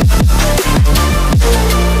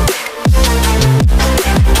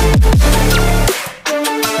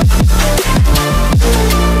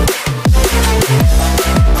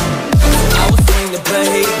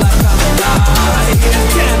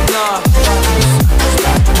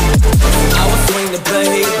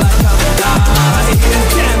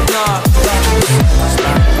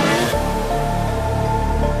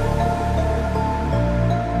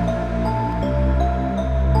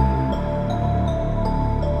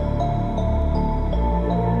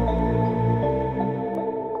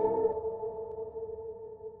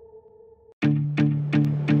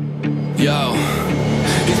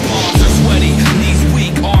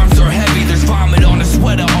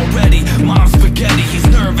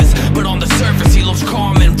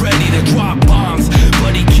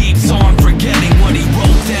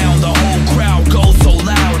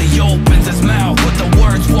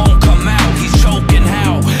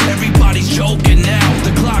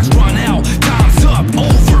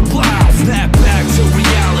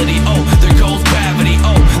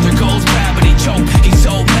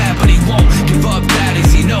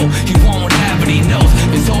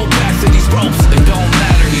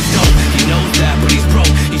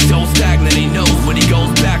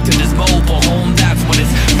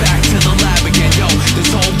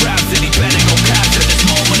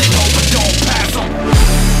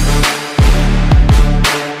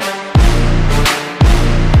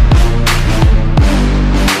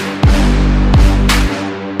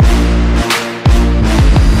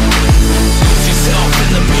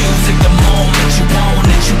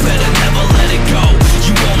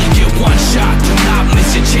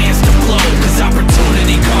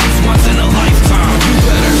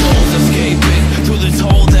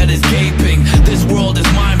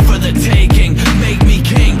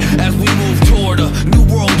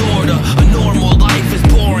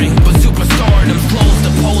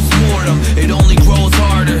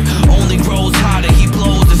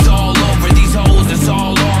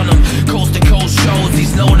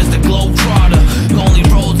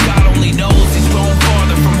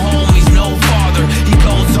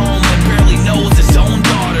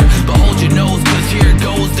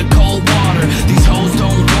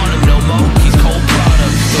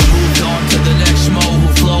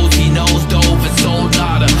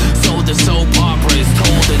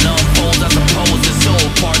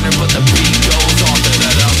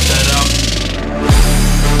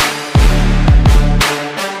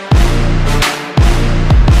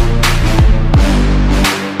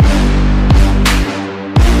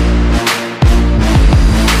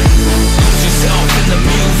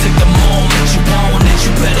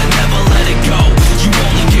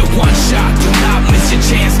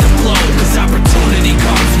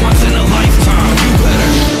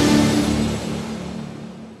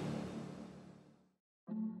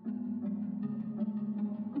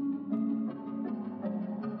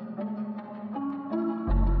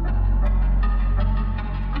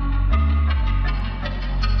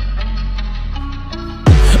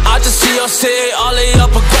 y'all say all of y'all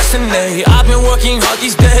procrastinate. I've been working hard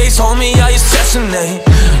these days, homie, how you sessionate?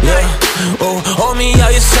 Yeah, oh, homie,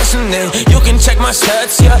 how you sessionate? You can check my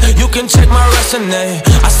stats, yeah, you can check my resume.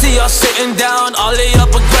 I see y'all sitting down, all of y'all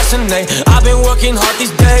procrastinate. I've been working hard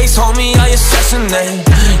these days, homie, how you sessionate?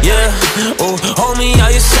 Yeah, oh, homie,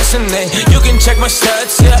 how you sessionate? You can check my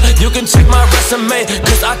stats, yeah, you can check my resume.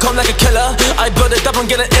 Cause I come like a killer, I build it up, I'm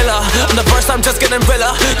getting iller. On the first I'm just getting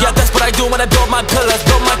realer. Yeah, that's what I do when I build my pillars,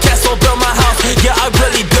 build my castle, build my house. Yeah, I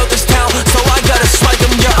really built this town, so I gotta strike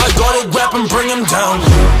them. Yeah, I gotta rap and bring them down.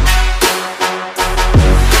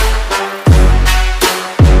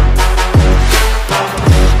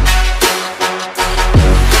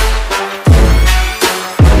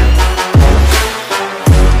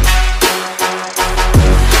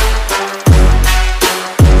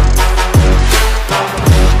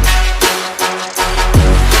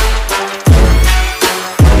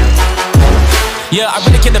 Yeah, I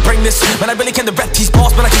really can't bring this, man, I really can't rap these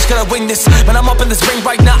balls, man, I just gotta wing this. Man, I'm up in this ring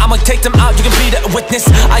right now, I'ma take them out, you can be the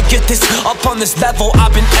witness. I get this, up on this level,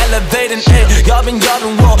 I've been elevating, ayy. Y'all been,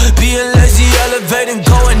 well, being lazy, elevating,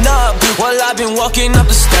 going up, while I've been walking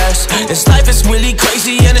up the stairs. This life is really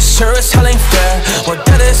crazy, and it sure as hell ain't fair. But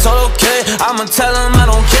that is all okay, I'ma tell them I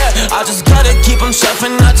don't care. I just gotta keep them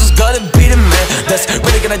surfing, I just gotta be the man that's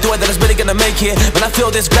really gonna do it, that is really gonna make it. Man, I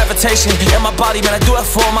feel this gravitation in my body, man, I do it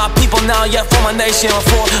for my people now, yeah, for my nation,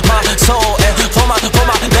 for my soul, and for my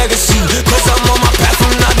legacy. Cause I'm on my path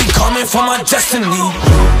and I be coming for my destiny.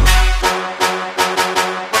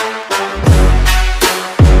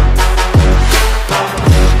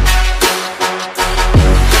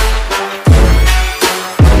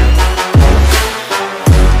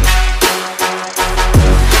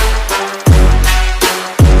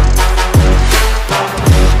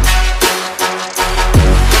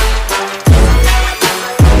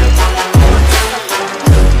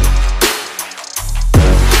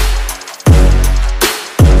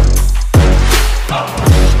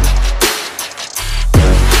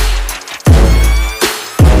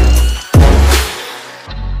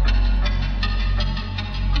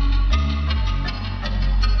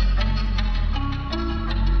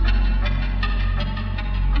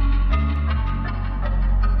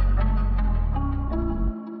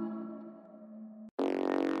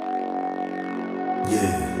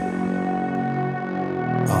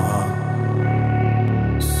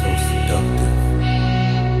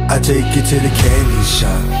 Take you to the candy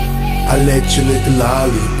shop, I let you lick the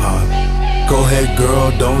lollipop. Go ahead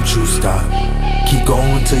girl, don't you stop. Keep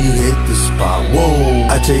going till you hit the spot. Whoa,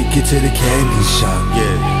 I take you to the candy shop,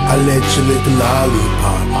 yeah, I let you lick the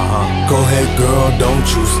lollipop. Go ahead girl, don't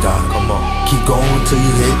you stop. Come on, keep going till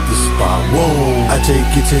you hit the spot. Whoa, I take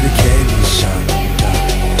you to the candy shop.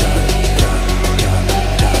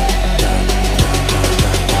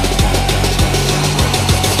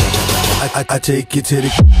 I take you to the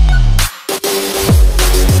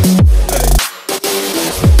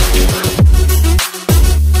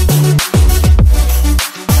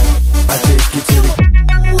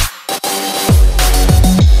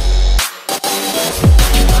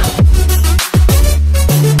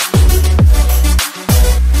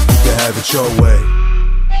your way.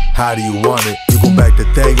 How do you want it? You gon' back the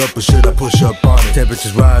thing up or should I push up on it?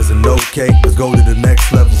 Temperatures rising, okay, let's go to the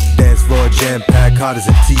next level. Dance floor jam-packed, hot as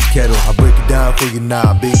a tea kettle. I break it down for you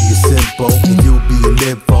now, baby, it's simple. And you'll be an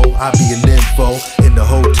info, I'll be an info. In the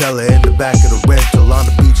hotel or in the back of the rental, on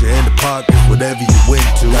the beach or in the park, whatever you went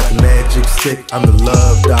to. Got the magic stick, I'm the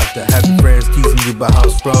love doctor. Happy friends teasing you about how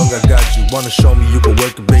strong I got you. Wanna show me you can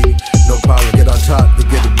work it, baby? No problem, get on top to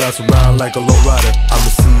get it bounce around like a low rider. I'm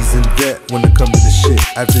a seasoned vet when it comes to the shit.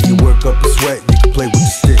 After you work up a sweat, you can play with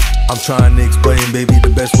the stick. I'm trying to explain, baby,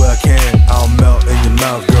 the best way I can. I'll melt in your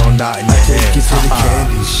mouth, girl, not in your hand. I take you to the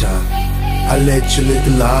candy shop, I let you lick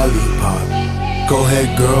the lollipop. Go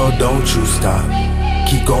ahead, girl, don't you stop.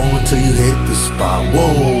 Keep going till you hit the spot.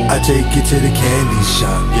 Whoa, I take you to the candy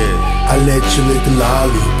shop, yeah, I let you lick the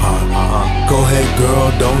lollipop. Go ahead,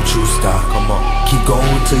 girl, don't you stop. Come on, keep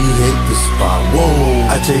going till you hit the spot.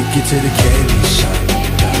 Whoa, I take you to the candy shop.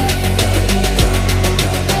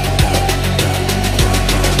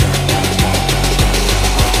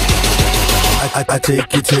 I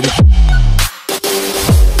take you to the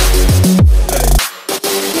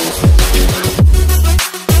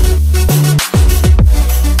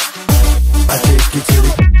I take you to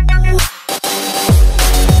the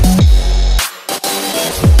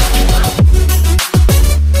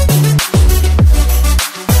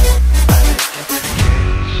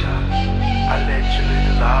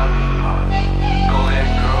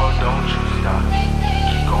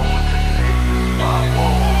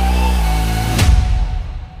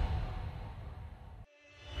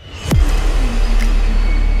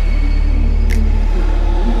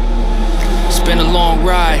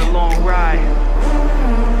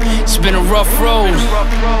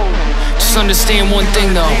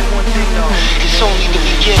thing though, it's only the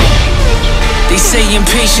beginning. They say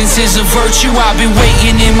impatience is a virtue. I've been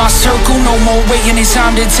waiting in my circle. No more waiting, it's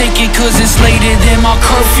time to take it, cause it's later than my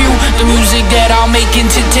curfew. The music that I'm making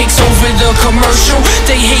takes over the commercial.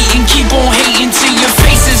 They hate and keep on hating till your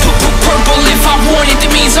face is purple. If I want it,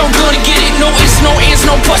 that means I'm gonna get it. No ifs, no ands,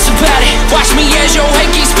 no buts about it. Watch me as your head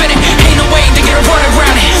keeps spinning. Ain't no way to get a run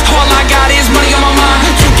around it. All I got is money on my mind.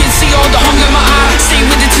 You can see all the hunger in my eye. Stay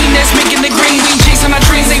with the team that's making the green. We chasing our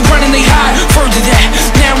dreams, they running, they hide. Further that,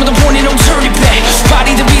 now with the warning, don't turn it back.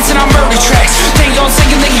 Body the beats and I murder tracks. They all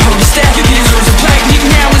saying they heard us that. It deserves a plaque.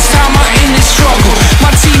 Now it's time I end this struggle.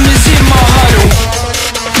 My team is in my huddle.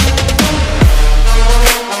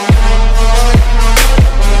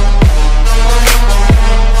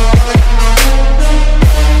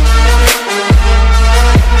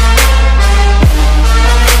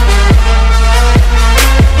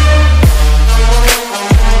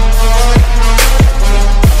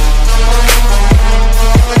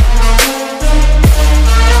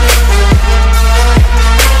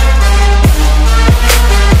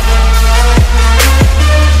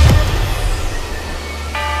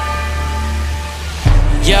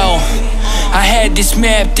 This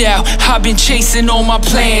mapped out, I've been chasing all my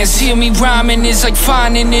plans. Hear me rhyming is like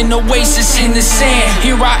finding an oasis in the sand.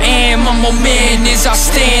 Here I am, I'm a man as I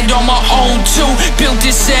stand on my own too. Built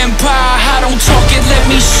this empire, I don't talk it, let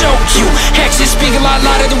me show you. Actions speak a lot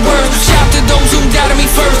louder than words. Shout to those who doubted me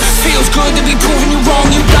first. Feels good to be proving you wrong.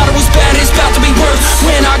 You thought it was bad, it's about to be worse.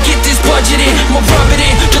 When I get this budget in, I'ma rub it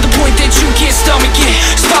in to the point that you can't stomach it.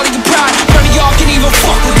 Swallow your pride, none of y'all can even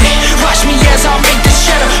fuck with it. Watch me as I make this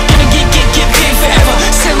shadow. Gonna get big forever.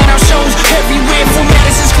 Selling our shows everywhere, from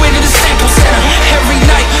Madison Square to the Staples Center. Every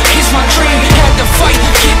night is my dream. Had to fight,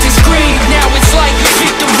 get this green. Now it's like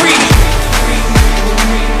victory.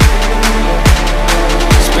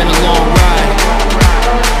 It's been a long ride.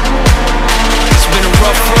 It's been a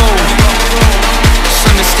rough road. Just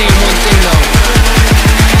understand one thing though.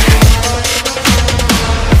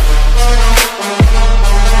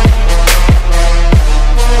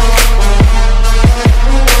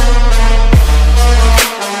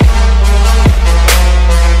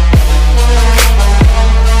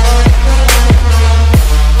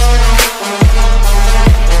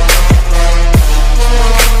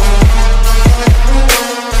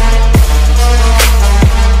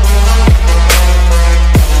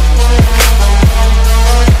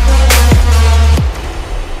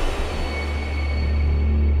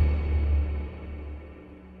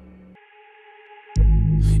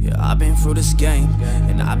 Through this game,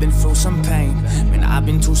 and I've been through some pain. Man, I've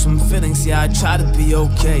been through some feelings, yeah, I try to be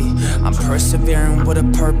okay. I'm persevering with a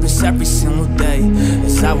purpose every single day,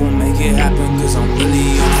 as I will make it happen, cause I'm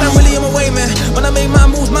really I'm really on my way, man. When I make my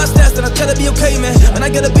moves, my stats, then I gotta be okay, man. And I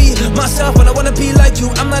gotta be myself, and I wanna be like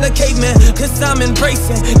you. I'm not a caveman, cause I'm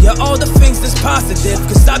embracing, yeah, all the things that's positive.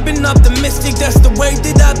 Cause I've been optimistic, that's the way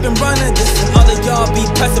that I've been running this. And all of y'all be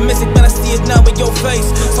pessimistic, man, I see it now in your face.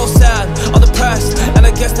 So sad, all depressed, and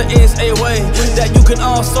I guess there is a way that you can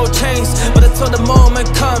also change. But until the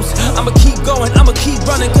moment comes, I'ma keep going, I'ma keep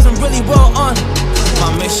running, cause I'm really well on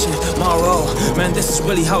my mission, my role. Man, this is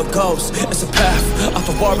really how it goes. It's a path of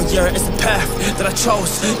a warrior, it's a path that I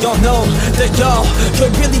chose. Y'all know that y'all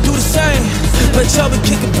can really do the same, but y'all be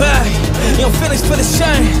kicking back, your feelings feel the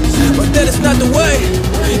shame. But that is not the way,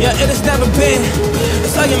 yeah, it has never been.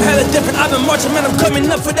 It's I am hella different, I've been marching, man, I'm coming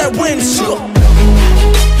up for that win. Sure.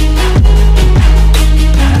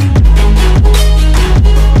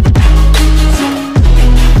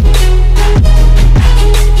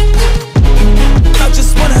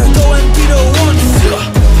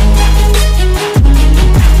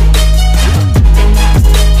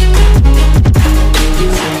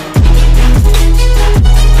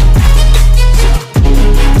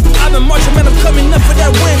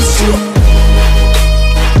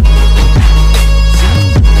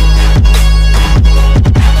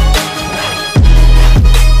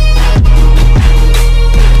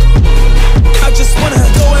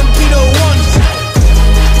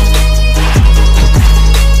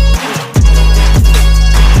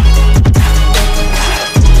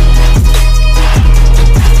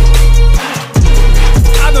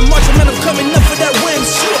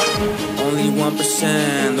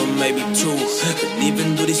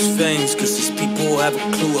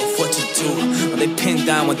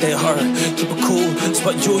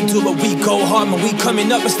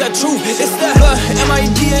 Coming up, it's that truth, it's that blood in my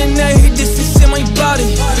DNA, this is in my body.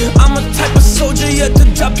 I'm a type of soldier yet to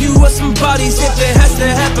drop you with some bodies. If it has to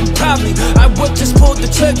happen, probably I would just pull the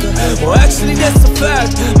trigger. Well, actually that's a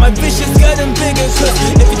fact. My vision's getting bigger. Cause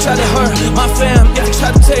if you try to hurt my fam, if you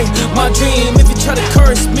try to take my dream, if you try to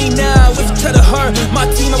curse me now, if you try to hurt my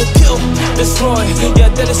team, I will kill, destroy.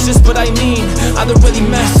 Yeah, that is just what I mean. I don't really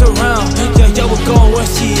mess around. Yeah, yo, we're going where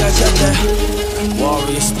she I got that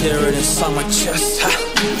warrior spirit inside my chest.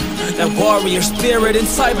 That warrior spirit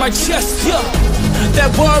inside my chest. Yeah,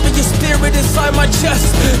 that warrior spirit inside my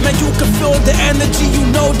chest. Man, you can feel the energy. You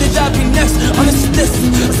know that I'll be next. Honestly, this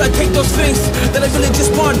as I take those things that I really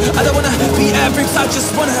just want. I don't wanna be average. I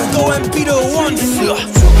just wanna go and be the one.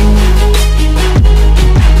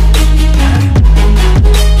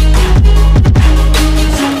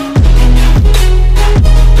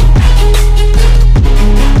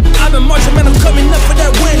 I've been marching, man, I'm coming up for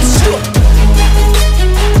that win.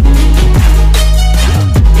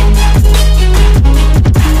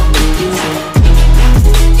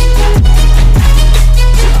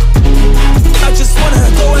 I just wanna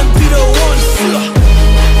go and be the one.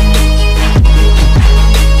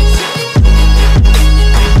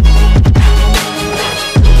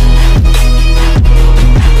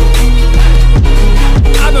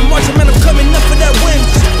 I've been marching, man, I'm coming up for that win.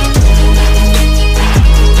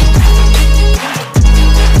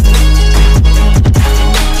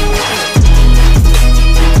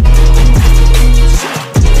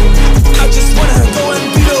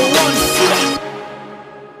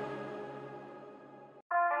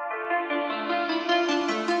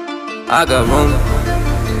 I got room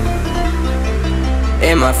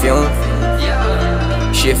in my fume.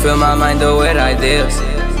 She fill my mind though with ideas.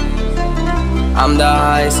 I'm the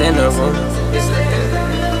highest in the room.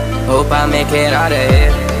 Hope I make it out of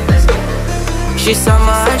here. She saw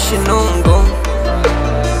my eyes, she knew I'm gone.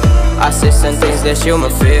 I said some things that she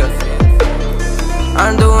might feel.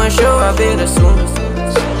 I'm doing sure I'll be the soon.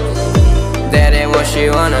 That ain't what she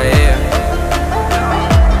wanna hear.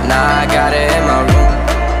 Now I got it in my room.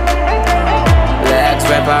 Legs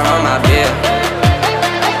wrap around my beard.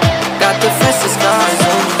 Got the fastest cars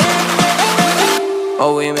on.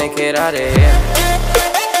 Oh, we make it out of here.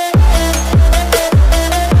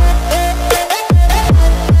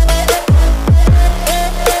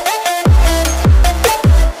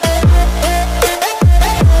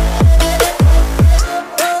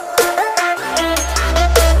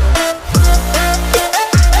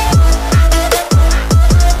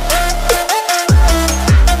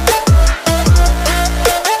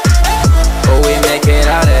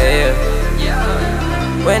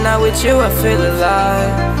 When I'm with you, I feel alive.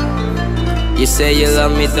 You say you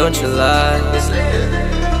love me, don't you lie?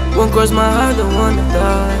 Won't cross my heart, don't wanna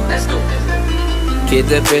die. Keep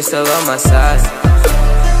the pistol on my side.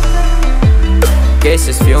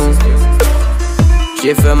 Cases fume.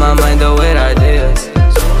 She fill my mind though with ideas.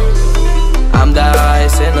 I'm the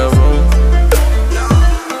highest in the room.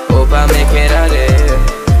 Hope I make it out of here.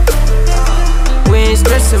 We ain't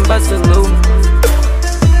stressing but to lose.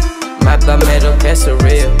 My metal that's a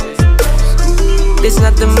real. This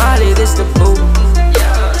not the Molly, this the boo.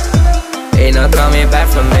 Ain't no coming back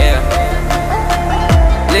from here.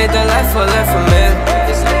 Live the life for left from here.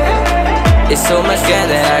 It's so much gain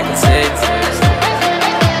that I can say.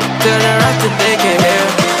 Turn around to take it here.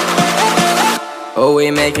 Oh,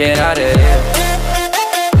 we make it out of here.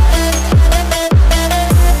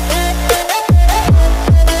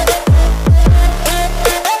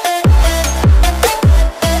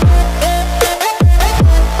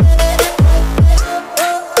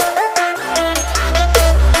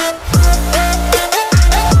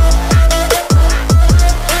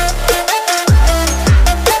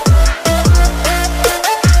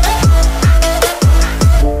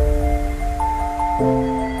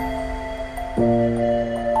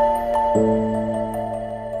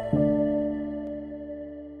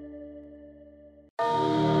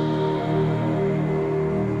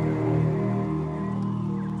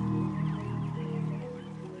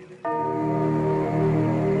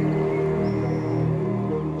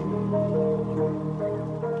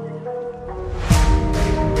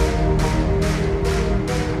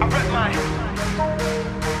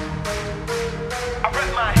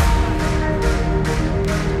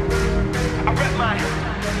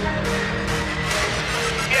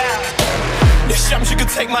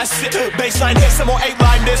 Baseline hit, some more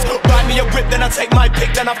 8-line this. Buy me a whip, then I take my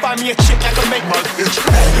pick. Then I find me a chick that can make my bitch.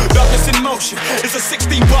 Darkness in motion. It's a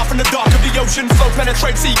 16 bar from the dark of the ocean. Flow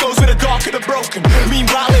penetrates egos with the dark of the broken.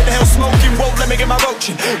 Meanwhile, in the hell smoking, won't let me get my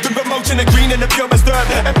roaching. Been promoting the green and the purest herb.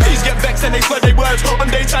 MPs get vexed and they swear they words. On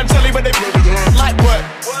daytime telly when they light work.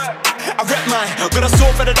 I rep mine, got a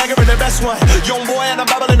sword for the dagger in the best one. Young boy and I'm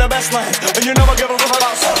babbling the best line. And you know I give a fuck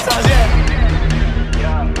about sometimes,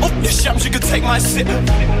 yeah. Oh, this shams, you could take my sip.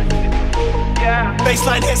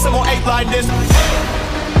 Baseline hit, some more 8-line this.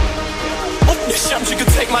 Oh, this shams, you could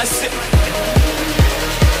take my sip.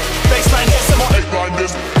 Baseline hit, some more 8-line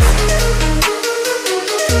this.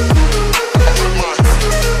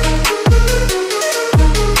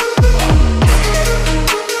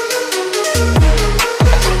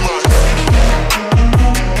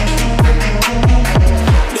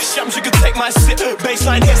 You can take my sip,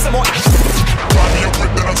 baseline hit some more. Find me a whip,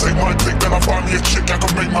 then I take my pick, then I find me a chick, I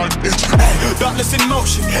can make my itch. Darkness in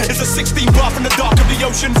motion, it's a 16 bar from the dark of the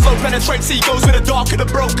ocean. Flow penetrates egos with the dark of the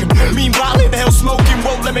broken. Meanwhile in the hell smoking,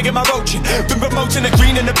 won't let me get my roaching. Been promoting the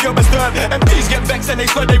green and the purest herb. MPs get vexed and they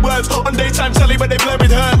slur their words. On daytime telly but they blur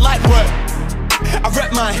with her light work. I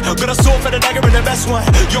rep mine, got a sword for the dagger in the best one.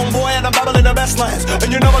 Young boy and I'm babbling the best lines. And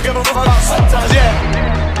you know I give a fuck about sometimes, yeah.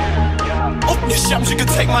 Oh, this shams, you can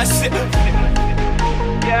take my sip.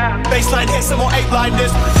 Baseline hit, some more 8-line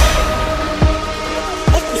this.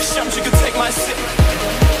 Oh, this shams, you can take my sip.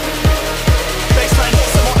 Baseline hit,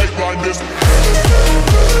 some more 8-line this.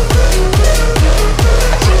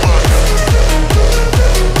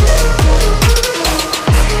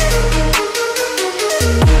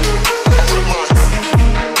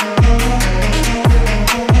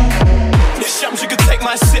 This shams, you can take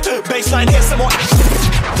my sip. Baseline hit, some more.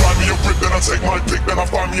 Find me a whip, then I take my pick, then I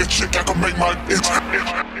find me a chick, I can make my itch.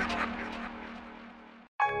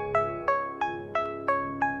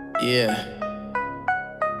 Yeah.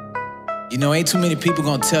 You know, ain't too many people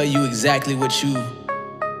gonna tell you exactly what you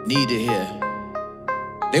need to hear.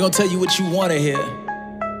 They gonna tell you what you wanna hear.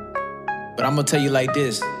 But I'm gonna tell you like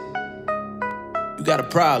this. You got a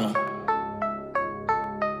problem.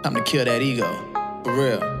 Time to kill that ego. For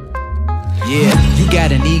real. Yeah, you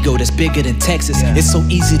got an ego that's bigger than Texas. It's so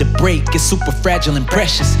easy to break, it's super fragile and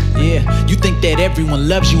precious. Yeah, you think that everyone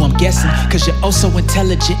loves you, I'm guessing, cause you're oh so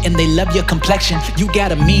intelligent and they love your complexion. You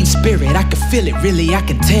got a mean spirit, I can feel it, really, I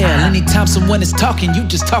can tell. Anytime someone is talking, you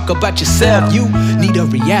just talk about yourself. You need a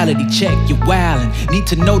reality check, you're wildin'. Need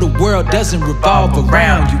to know the world doesn't revolve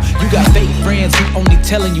around you. You got fake friends who only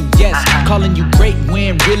telling you yes, calling you great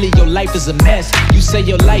when really your life is a mess. You say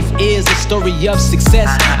your life is a story of success.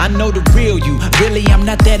 I know the real you, really I'm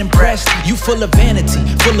not that impressed. You full of vanity,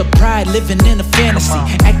 full of pride, living in a fantasy,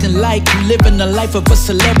 acting like you living the life of a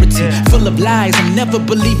celebrity. Full of lies, I'm never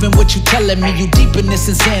believing what you telling me. You deep in this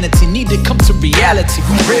insanity, need to come to reality.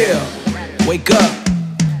 For real, wake up,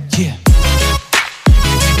 yeah.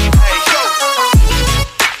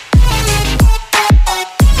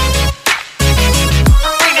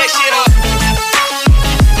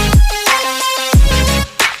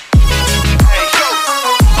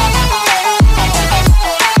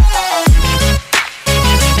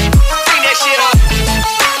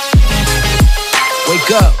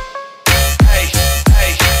 Up. Hey,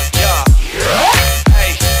 hey, yeah.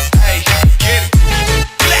 Hey, hey, get it.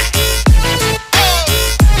 Black.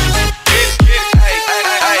 Get it, hey, hey,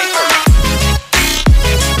 hey.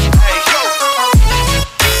 Hey, yo.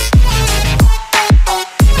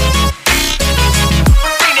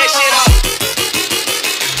 Bring that shit up.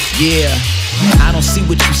 Yeah, I don't see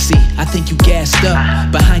what you see, I think you gassed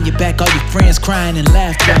up. Behind your back, all your friends crying and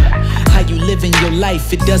laughter. How you living your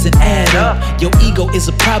life, it doesn't add up. Your ego is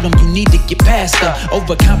a problem, you need to get past her.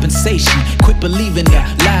 Overcompensation, quit believing the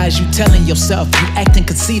lies you telling yourself. You acting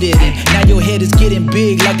conceited and now your head is getting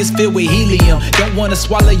big like it's filled with helium. Don't wanna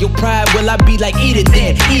swallow your pride, well I be like eat it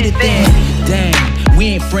then, eat it then. Dang, we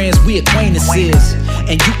ain't friends, we acquaintances.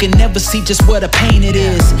 And you can never see just what a pain it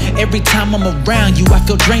is. Every time I'm around you, I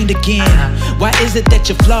feel drained again. Why is it that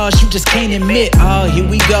your flaws you just can't admit? Oh, here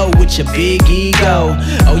we go with your big ego.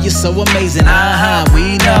 Oh, you're so amazing,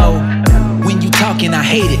 we know. When you talking, I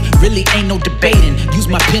hate it, really ain't no debating. Use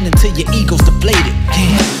my pen until your ego's deflated.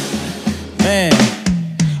 Yeah, man,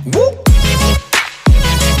 woo.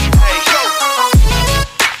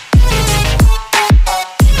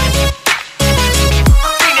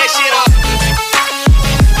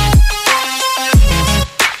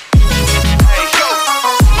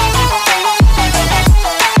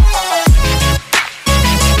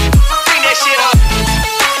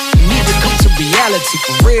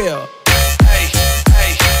 For real. Hey,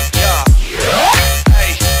 hey, yeah.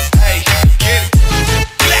 Hey, hey, get it.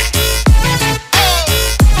 Black.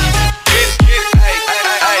 Get it, hey, hey,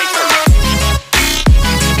 hey.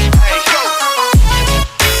 Hey, yo.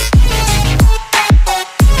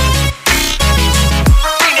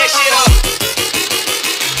 Bring that shit up.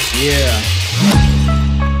 Yeah.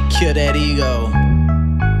 Kill that ego.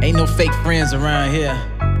 Ain't no fake friends around here.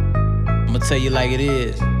 I'ma tell you like it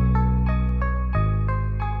is.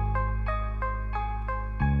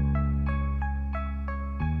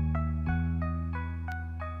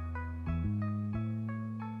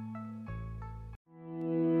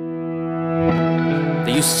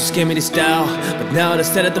 They used to just give me this style, but now they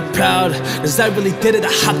said it they're proud. Cause I really did it, I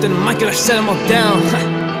hopped in the mic and I set them all down.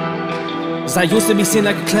 Cause I used to be seen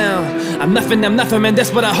like a clown. I'm nothing, man,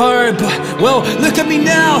 that's what I heard. But, well, look at me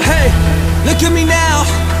now, hey, look at me now.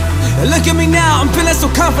 Look at me now, I'm feeling so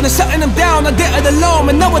confident, shutting them down. I did it alone,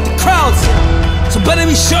 and not with the crowds. So better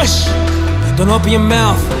be shush, don't open your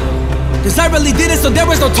mouth. Cause I really did it, so there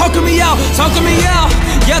was no talking me out. Talking me out,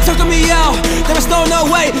 yeah, talking me out. There was no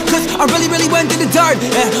way, cause I really went through the dirt.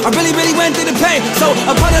 Yeah, I really went through the pain. So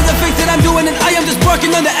a part of the things that I'm doing, and I am just working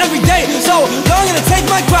on it every day. So I'm gonna take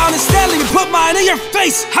my crown and stand and put mine in your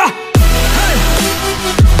face, ha! Hey.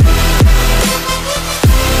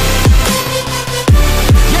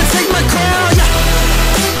 Yeah, take my crown, yeah.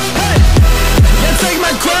 Hey. Yeah, take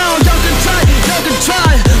my crown. Y'all can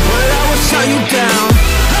try, but I will shut you down.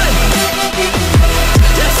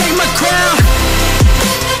 Take my crown.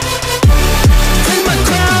 Take my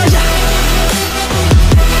crown, yeah.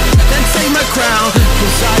 Then take my crown.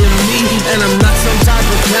 Cause I am me and I'm not some type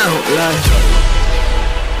of count, like.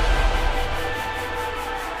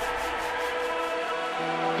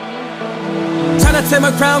 Tryna take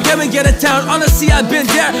my crown, can we get it down? Honestly, I've been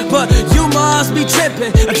there, but you must be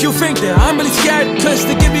tripping if you think that I'm really scared. Cause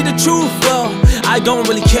to give me the truth, well, I don't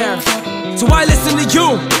really care. So why listen to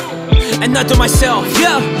you? And not to myself,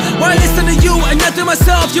 yeah. Why listen to you and not to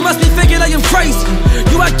myself? You must be thinking I am crazy.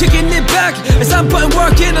 You are kicking it back as I'm putting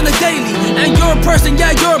work in on the daily. And you're a person,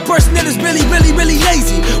 yeah, you're a person that is really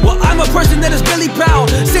lazy. Well, I'm a person that is really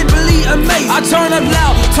proud, simply amazing. I turn up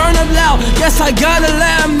loud, yes, I gotta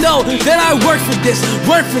let them know that I work for this.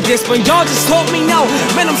 But y'all just told me no,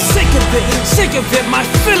 man, I'm sick of it, my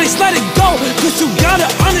feelings, let it go. Cause you gotta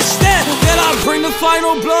understand that I bring the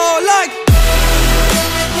final blow, like.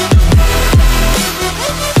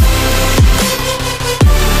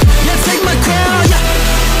 Take my crown, yeah.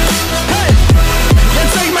 Hey, yeah,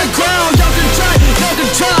 take my crown. Y'all can try.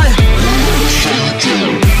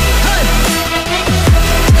 Hey,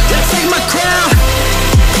 yeah, take my crown.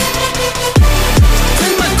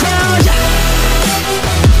 Take my crown, yeah.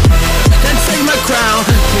 Then take my crown.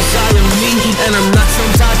 Cause I am me and I'm not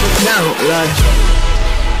some type of clown, like.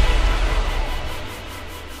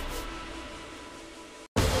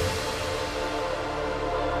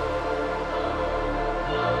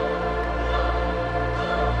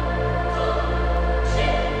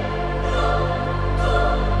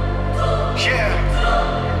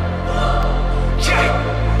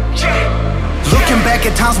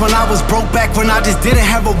 At times when I was broke, back when I just didn't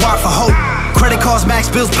have a why for hope. Credit cards, max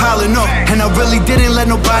bills piling up, and I really didn't let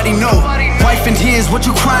nobody know. Wife in tears, what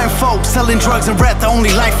you crying for? Selling drugs and rap, the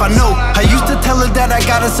only life I know. I used to tell her that I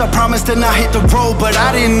got us, I promised to not hit the road, but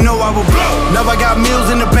I didn't know I would blow. Now I got meals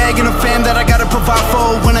in the bag and a fam that I gotta provide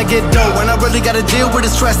for when I get dough. And I really gotta deal with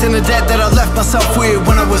the stress and the debt that I left myself with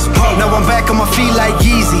when I was broke. Now I'm back on my feet like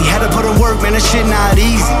Yeezy. Had to put in work, man, that shit not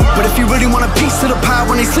easy. But if you really want a piece of the pie,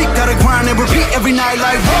 when they sleep, gotta grind and repeat every night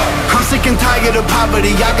like, whoa. I'm sick and tired of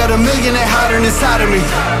poverty. I got a million that hiding inside of me.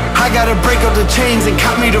 I gotta break up the chains and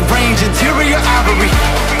cut me the range, interior ivory.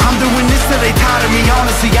 I'm doing this till they tired of me.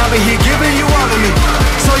 Honestly, I've been here giving you all of me.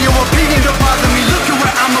 So your opinion don't bother me. Look at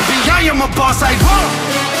where I'ma be. I am a boss like,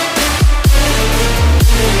 whoa.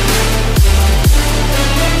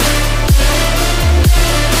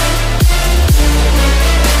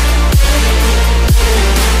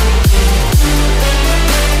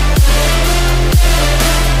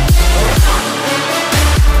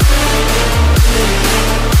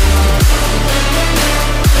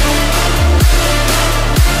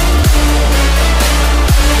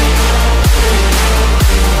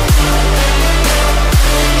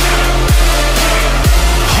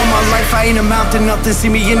 I ain't amount to nothing,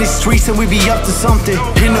 see me in the streets and we be up to something.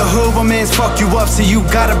 In the hood, my mans fuck you up, so you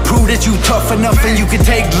gotta prove that you tough enough. And you can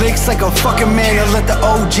take licks like a fucking man, and let the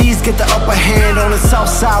OGs get the upper hand. On the south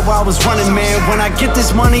side where I was running, man. When I get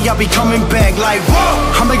this money, I'll be coming back like,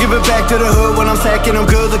 whoa. I'ma give it back to the hood when I'm stacking them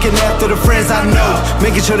good, looking after the friends I know.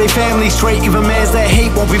 Making sure they family straight, even mans that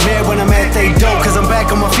hate won't be mad when I'm at they dope. Cause I'm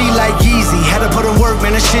back on my feet like Yeezy. Had to put in work,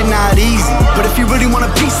 man, that shit not easy. But if you really want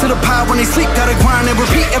a piece of the pie, when they sleep, gotta grind and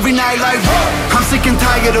repeat every night like, I'm sick and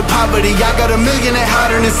tired of poverty. I got a million that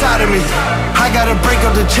hiding inside of me. I gotta break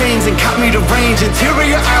up the chains and cut me the range,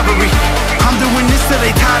 interior ivory. I'm doing this till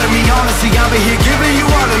they tired of me. Honestly, I've been here giving you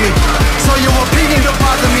all of me. So your opinion don't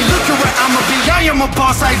bother me. Look at where I'ma be. I am a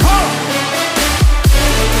boss like, whoa.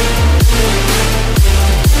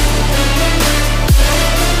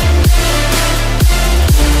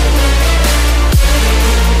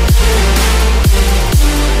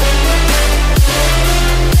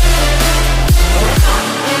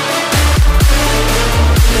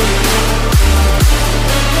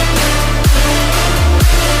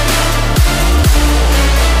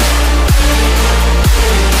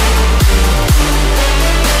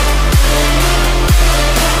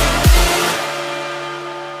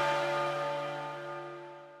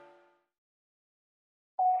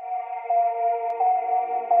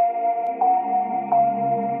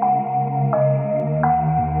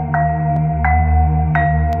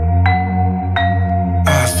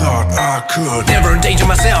 could. Never endanger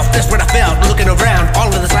myself, that's what I felt. Looking around, all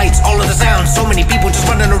of the sights, all of the sounds. So many people just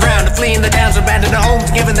running around, fleeing the towns, abandoned their homes,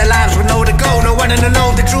 giving their lives with nowhere to go. No one in the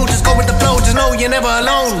know the truth, just go with the flow. Just know you're never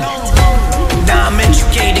alone. Now I'm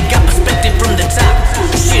educated, got perspective from the top.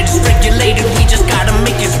 Shit is regulated, we just gotta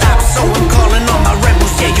make it stop. So I'm calling all my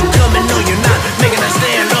rebels, yeah, you coming, no you're not. Making a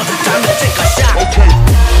stand up, time to take a shot. Okay.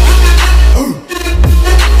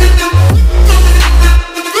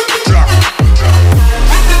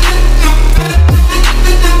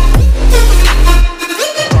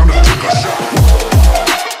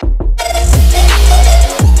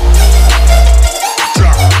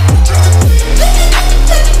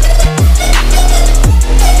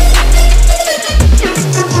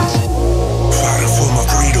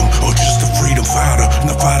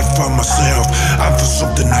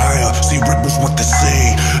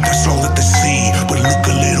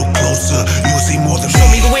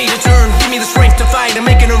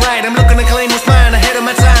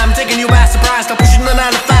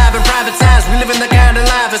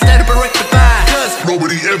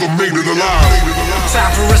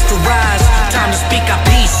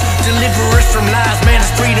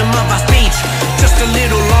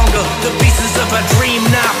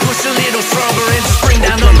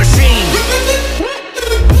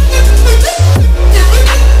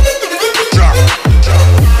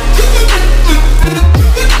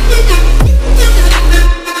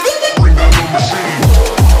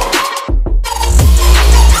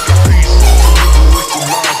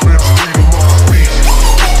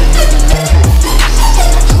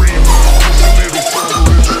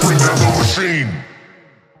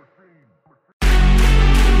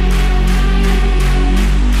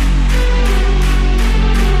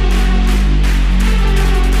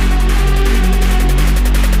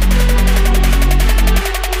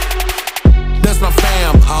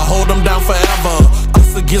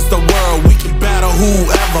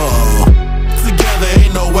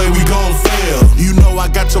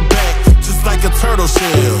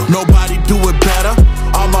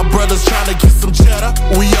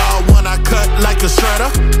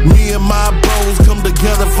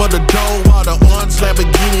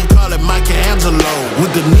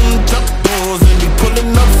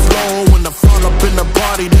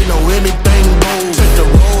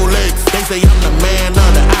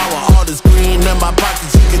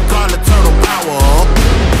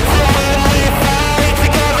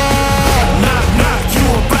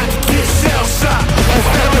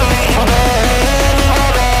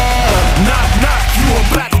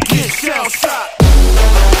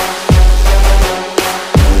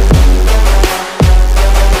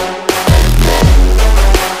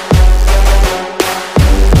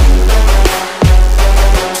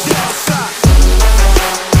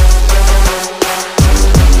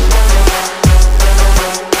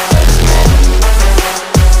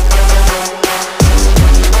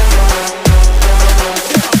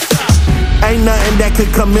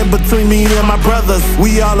 Come in between me and my brothers.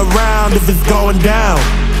 We all around if it's going down.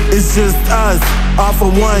 It's just us, all for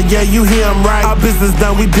one, yeah, you hear him right. Our business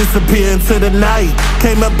done, we disappear into the night.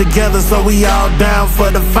 Came up together, so we all down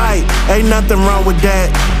for the fight. Ain't nothing wrong with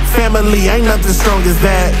that. Family, ain't nothing strong as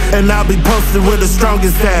that. And I'll be posted with the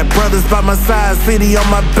strongest at. Brothers by my side, city on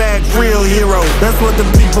my back, real hero. That's what the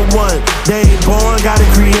people want. They ain't born, gotta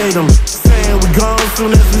create them. Saying we gone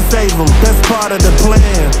soon as we save them. That's part of the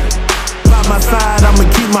plan. By my side, I'ma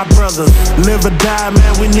keep my brothers. Live or die,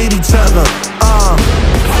 man, we need each other.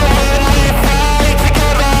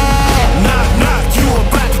 Knock, knock, you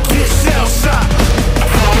about to get shell shot.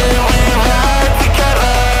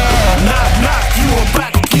 Knock, knock, you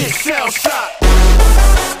about to get shell shot.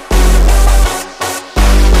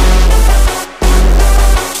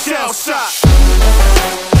 Shell shot.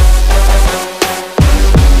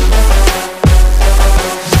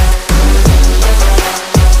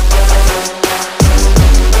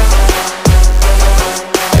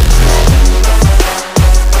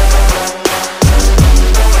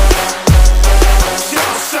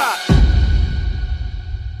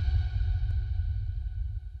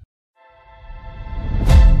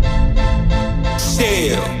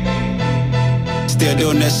 Still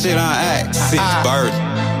doing that shit on act. FifthGuys.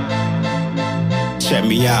 Check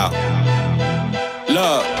me out.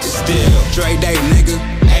 Look, still Dre Day nigga,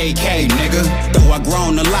 AK nigga. Though I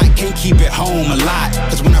grown a lot, can't keep it home a lot.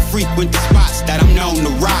 Cause when I frequent the spots that I'm known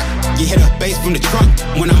to rock, you hear the bass from the trunk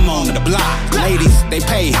when I'm on the block. Ladies, they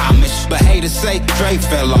pay homage, but haters say Dre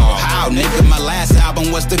fell off. How, nigga? My last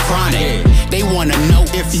album was The Chronic. They wanna know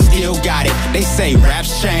if he still got it. They say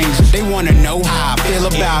raps change. They wanna know how I feel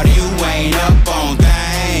about it. You ain't up on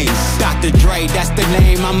things. Stop Dr. Dre, that's the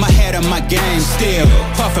name, I'm ahead of my game. Still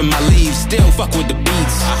puffin' my leaves, still fuck with the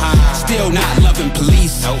beats. Still not loving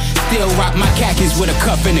police. Still rock my khakis with a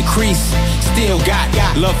cuff and a crease. Still got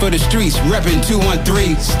love for the streets, reppin'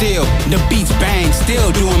 213. Still, the beats bang,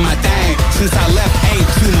 still doing my thing. Since I left, ain't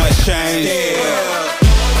too much change.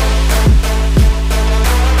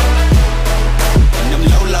 And them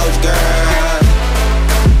low-lows, girl.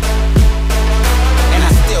 And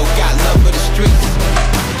I still got love for the streets.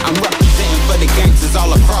 I'm representing for the gangsters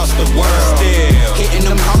all across the world. Still hitting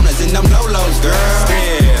them corners and them low-lows, girl.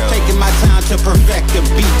 Still taking my time to perfect the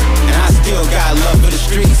beat. And I still got love for the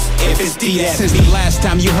streets. If it's D.R.E. Since the last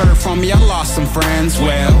time you heard from me, I lost some friends.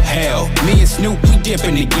 Well, hell, me and Snoop, we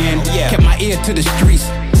dipping again. Kept my ear to the streets.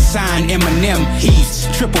 Signed Eminem, he's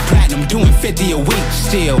triple platinum, doing 50 a week.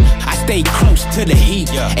 Still, I stayed close to the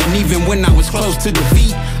heat. And even when I was close to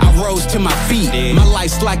defeat, I rose to my feet. My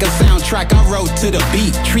life's like a soundtrack, I rode to the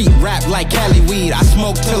beat. Treat rap like Calli weed, I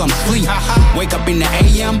smoke till I'm sleep. Wake up in the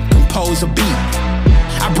AM, compose a beat.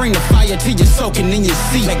 I bring the fire till you're soaking in your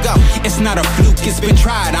seat. Let go. It's not a fluke, it's been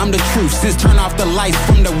tried, I'm the truth. Since turn off the lights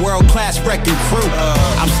from the world-class wrecking crew,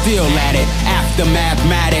 I'm still at it, after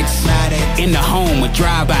mathematics. In the home with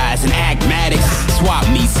drive-bys and agmatics. Swap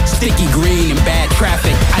meets, sticky green and bad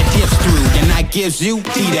traffic. I dips through, then I gives you,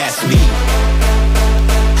 that's me.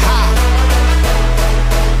 Ha!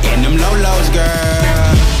 And them low-lows,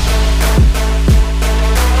 girl.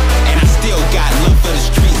 And I still got love for the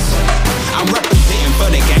streets. I'm representing for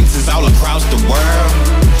the gangsters all across the world.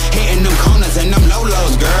 Hitting them corners and them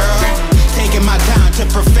low-lows, girl. Taking my time to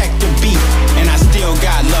perfect the beat. And I still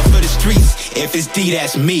got love for the streets. If it's D,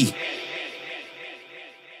 that's me.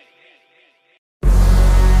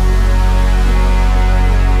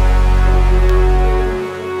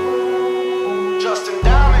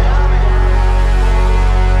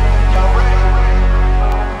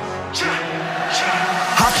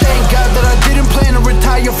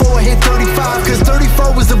 Before I hit 35, cause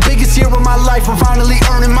 34 was the biggest year of my life. I'm finally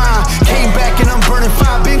earning mine. Came back and I'm burning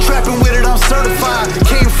fine. Been trapping with it, I'm certified.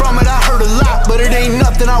 Came from it, I heard a lot, but it ain't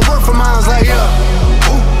nothing. I work for mine. Like,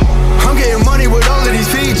 I'm getting money with all of these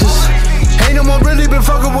features. Ain't no more really been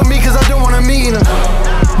fucking with me cause I don't wanna meet them.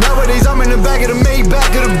 Nowadays I'm in the back of the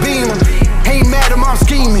Maybach of the Beamer. Ain't mad at my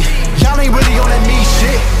scheming. Y'all ain't really on that me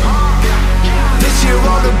shit. This year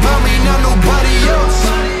all about me, not nobody else.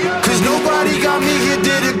 Cause nobody got me here,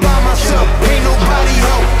 did it by myself. Ain't nobody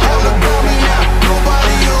help, all about me now.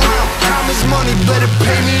 Nobody around, time is money, better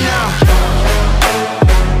pay me now.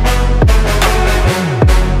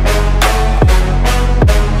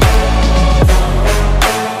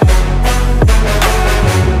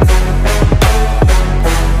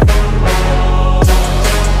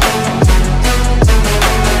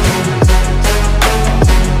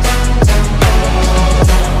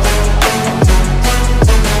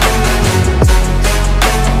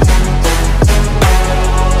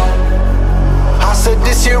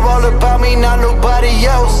 Not nobody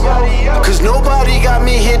else. Cause nobody got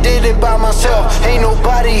me here, did it by myself. Ain't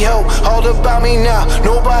nobody help, all about me now.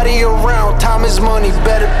 Nobody around, time is money,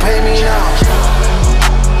 better pay me now.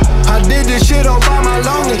 I did this shit all by my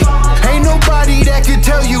lonely. Ain't nobody that could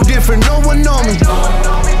tell you different, no one know me.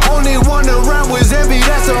 Only one around was envy,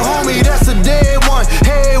 that's a homie, that's a dead one.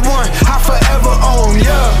 Head one, I forever own,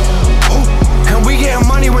 yeah. And we getting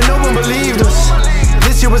money when no one believed us.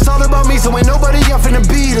 This year it's all about me, so ain't nobody up finna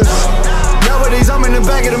beat us. Nowadays I'm in the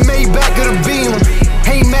back of the Maybach of the Beamer.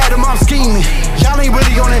 Ain't mad at my scheming. Y'all ain't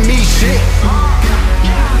really on that me shit.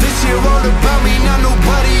 This year all about me, not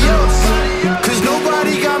nobody else. Cause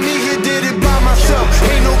nobody got me here, did it by myself.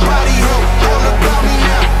 Ain't nobody help, all about me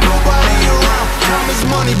now. Nobody around, time is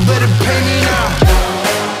money, better pay me now.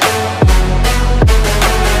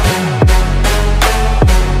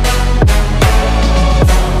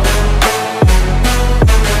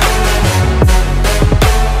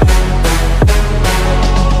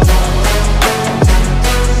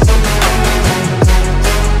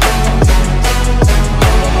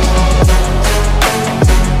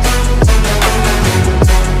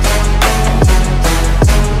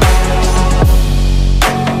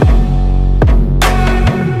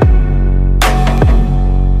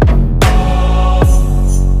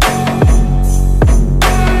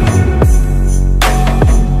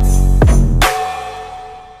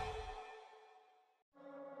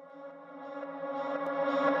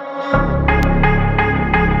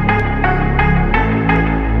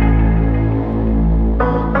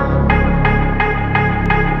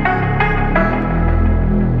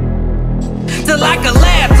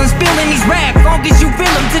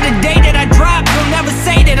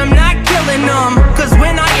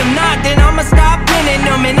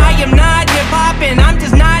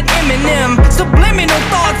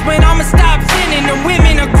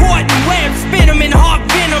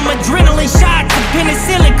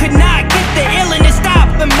 could not get the illin' to stop.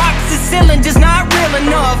 Amoxicillin just not real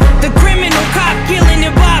enough. The criminal cop killing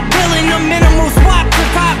and Bob billing. A minimal swap to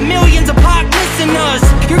cop millions of pop listeners.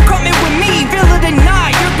 You're coming with me, feel it or not.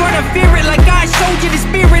 You're gonna fear it like I showed you. The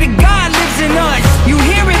spirit of God lives in us. You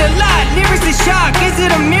hear it a lot, lyrics is shock. Is it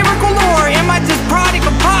a miracle or am I just product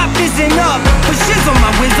of pop? Isn't up, but shizzle my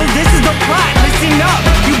whistle, this is the plot. Listen up,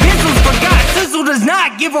 you bizzles forgot. Sizzle does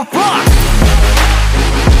not give a fuck.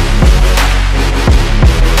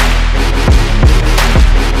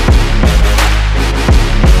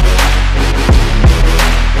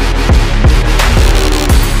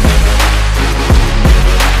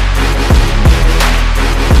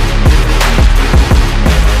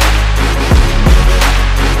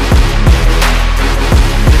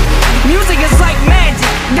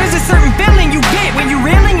 There's a certain feeling you get when you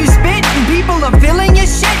reel and you spit and people are feeling your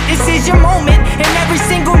shit. This is your moment and every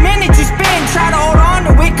single minute you spend, try to hold on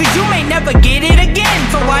to it cause you may never get it again.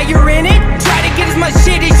 So while you're in it, try to get as much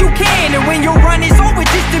shit as you can. And when your run is over,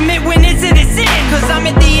 just admit when it's in its end. Cause I'm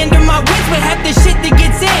at the end of my wits with half the shit that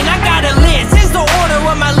gets in. I got a list, here's the order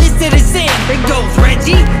of my list of the sin. It goes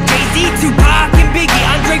Reggie, Jay-Z, Tupac and Biggie,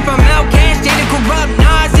 Andre from Outkast, Jada Corrupt,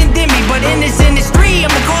 Nas and Demi. But in this industry,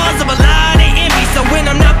 I'm the cause of a lot of envy. So when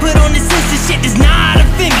I'm not put on the list, this shit does not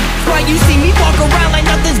offend me. That's why you see me walk around like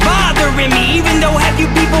nothing's bothering me. Even though half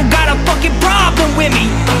you people got a fucking problem with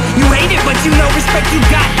me. You hate it, but you know respect you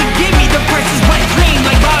got to give me. The press is wet dream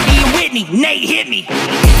like Bobby and Whitney. Nate hit me.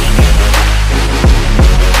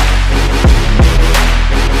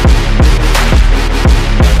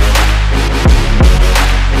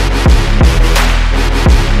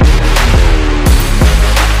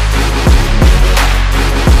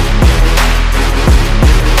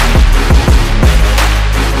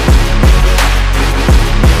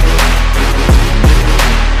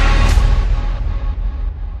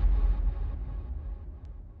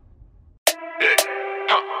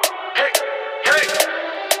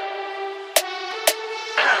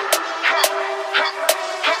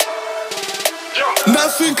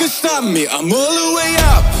 Nothing can stop me, I'm all the way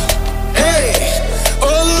up. Hey,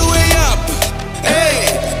 all the way up.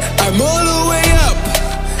 Hey, I'm all the way up.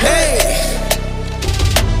 Hey,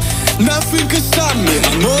 nothing can stop me,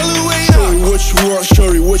 I'm all the way up. Show you what you want,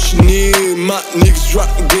 show you what you need. My niggas rock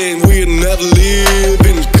again, we ain't never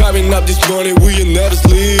leaving. Coming up this morning, we ain't never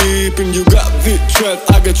sleeping. You got the trap,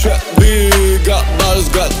 I got trap big. Got bottles,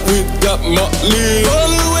 got weed, got Motley. All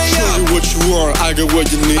the way up. Show you what you want, I got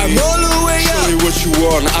what you need. I'm all the way up. Show you what you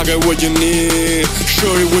want, I got what you need.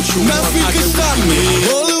 Show you what you want, I got what you need.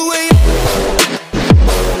 All the way up.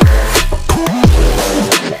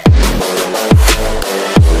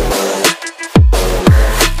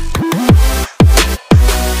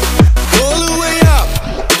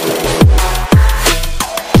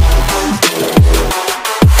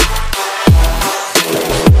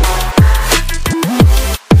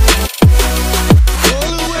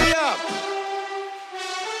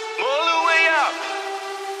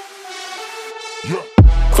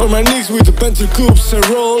 For my knees with the Bentley coupes and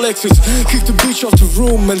Rolexes. Kick the bitch off the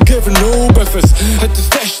room and give her no breakfast. Had to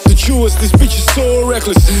stash the jewels, this bitch is so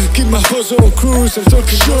reckless. Keep my hustle on cruise, I'm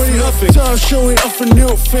talking showing nothing. Time showing off for new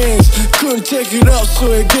fans. Couldn't take it out, so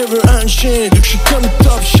I gave her unchained. She come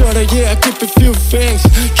top shot, yeah, I keep a few things.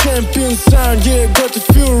 Champion sound, yeah, got a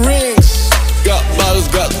few rings. Got bottles,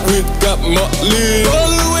 got weed, got Motley. All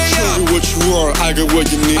the way up. Show you what you want, I got what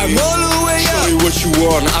you need. I'm all the way up. Show you what you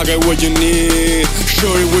want, I got what you need.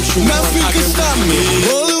 Show you what you want, nothing can stop me.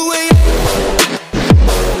 All the way up.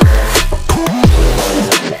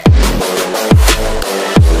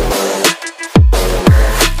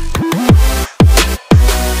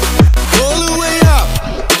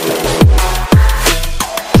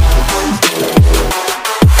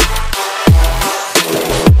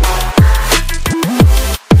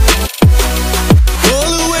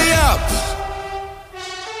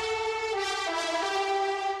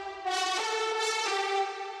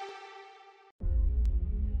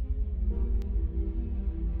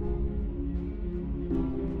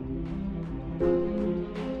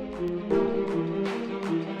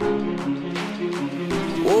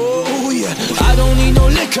 I don't need no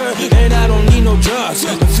liquor and I don't need no drugs.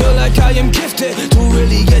 I feel like I am gifted to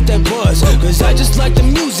really get that buzz. Cause I just like the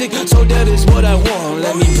music, so that is what I want.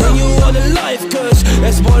 Let me bring you all to life, cause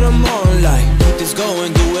that's what I'm on. Like, just go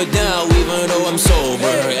and do it now, even though I'm sober.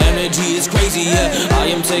 Energy is crazy, yeah, I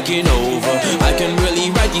am taking over. I can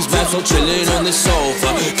really write these raps while chilling on the sofa.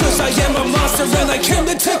 Cause I am a monster and I came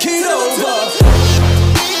to take it over.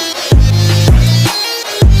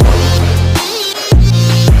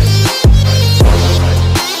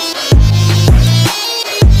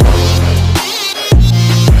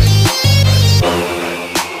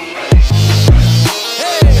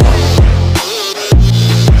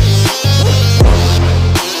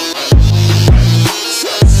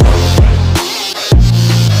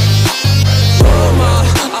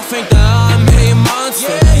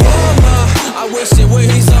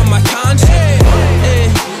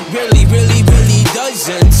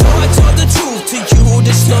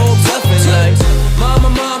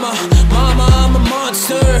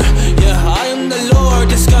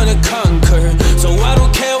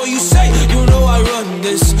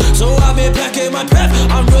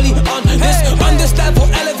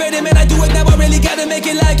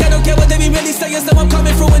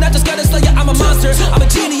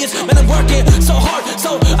 working so hard,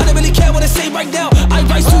 so I don't really care what I say right now. I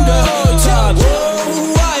rise to the top.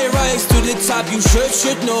 Oh, I rise to the top. You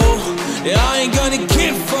should know. Yeah, I ain't gonna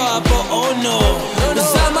give up. Oh no,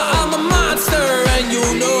 'cause I'm a monster, and you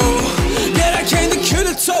know that I came to kill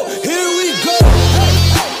it. So here we go.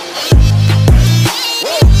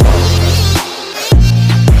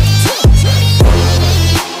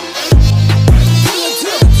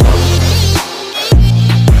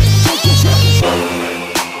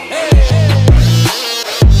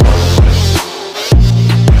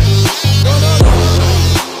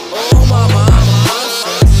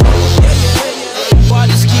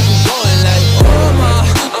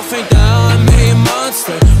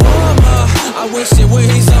 I wish it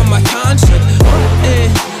weighs on my conscience.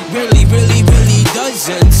 It really, really, really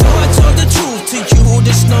doesn't. So I told the truth to you,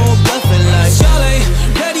 there's no bluffing. Like, y'all ain't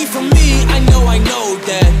ready for me, I know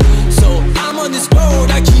that. So I'm on this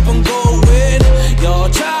road, I keep on going. Y'all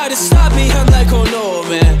try to stop me, I'm like, oh no,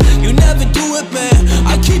 man. You never do it, man.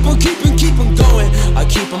 I keep on going. I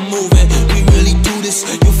keep on moving, we really do this.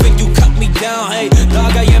 You think you cut me down, hey,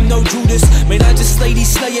 dog, I am no Judas. Man, I just slay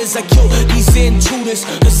these slayers, I kill these intruders.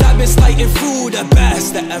 'Cause I've been sliding through the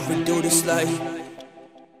best that ever do this life.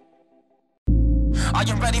 Are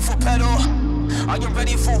you ready for battle? Are you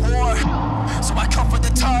ready for war? So I come for the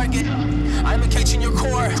target, I'm engaging your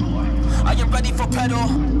core. Are you ready for battle?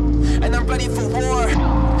 And I'm ready for war.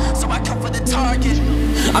 So I come for the target,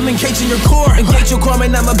 I'm engaging your core, engage your core,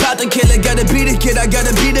 man, I'm about to kill it. Gotta be the kid, I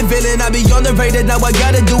gotta be the villain. I be underrated, now I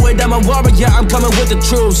gotta do it. I'm a warrior, I'm coming with the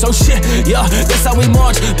truth. So shit, yeah, that's how we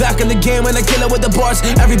march. Back in the game when I kill it with the bars.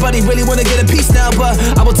 Everybody really wanna get a piece now, but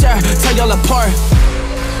I will tear y'all apart.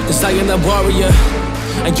 'Cause I am the warrior,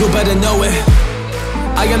 and you better know it.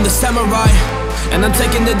 I am the samurai, and I'm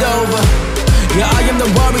taking it over. Yeah, I am the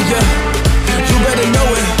warrior, you better know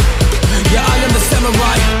it. Yeah, I am the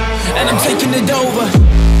samurai, and I'm taking it over.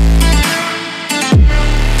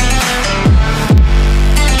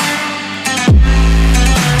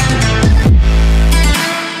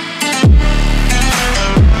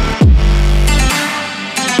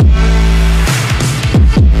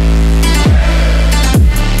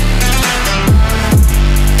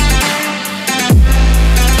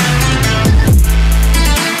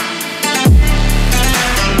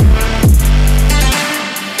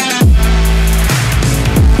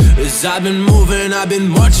 I've been moving, I've been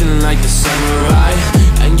marching like the samurai.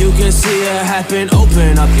 And you can see it happen,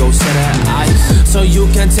 open up your set of eyes. So you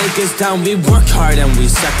can take us down, we work hard and we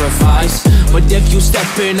sacrifice. But if you step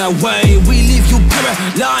in our way, we leave you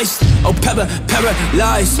paralyzed. Oh,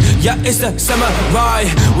 paralyzed, yeah, it's the samurai.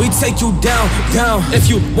 We take you down. If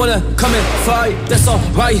you wanna come and fight, that's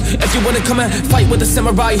alright. If you wanna come and fight with the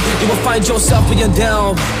samurai, you will find yourself being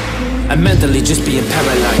down. And mentally just being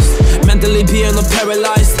paralyzed. Mentally being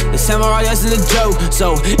paralyzed. The samurai isn't a joke.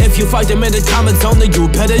 So if you fight them in the comment zone, then you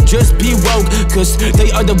better just be woke. 'Cause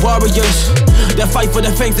they are the warriors. They fight for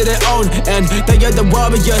the things that they own. And they are the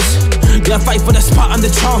warriors. They fight for the spot on the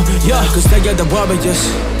throne. Yeah, 'cause they are the warriors.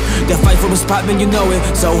 They fight for a spot, man, you know it.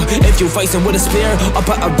 So if you facing with a spear up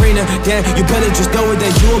an arena, then you better just know it,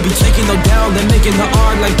 that you will be taking them down. They're making the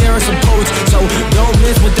art like there are some poets. So don't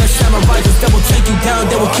miss with that samurai, 'cause they will take you down.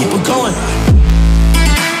 They will keep it going.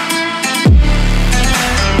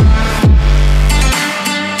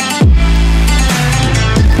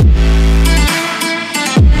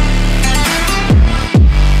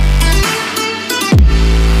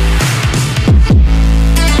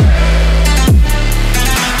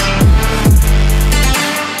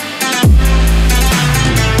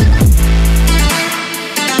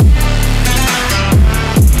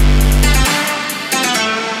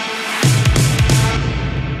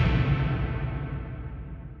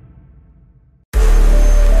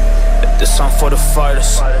 For the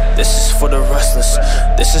fighters, this is for the wrestlers,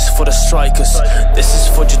 this is for the strikers, this is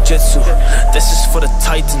for jiu-jitsu, this is for the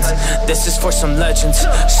titans, this is for some legends.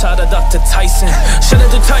 Shout out to Tyson, shout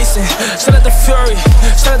out to Tyson, shout out to Fury,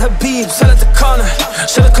 shout out to Habib, shout out to Conor,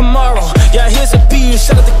 shout out to Kamaru, yeah, here's a beat.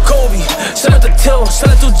 Shout out to Kobe, shout out to Till, shout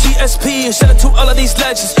out to GSP, shout out to all of these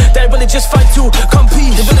legends. They really just fight to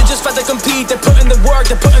compete, they really just fight to compete. They put in the work,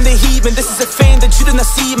 they put in the heat, and this is a thing that you did not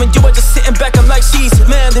see. Man, you are just sitting back, I'm like, she's,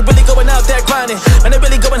 man, they really going out there grinding, and they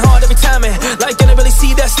really going hard every time, man. Like, they didn't really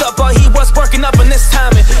see that stuff, but he was working up in this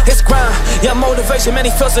time, and his grind, yeah, motivation, man,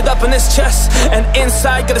 he feels it up in his chest. And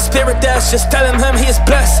inside, got a spirit that's just telling him he is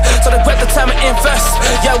blessed. So they grab the time and invest,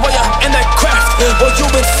 yeah, while you're in that craft. While you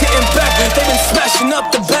been sitting back, they been smashing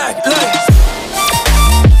up the back, like.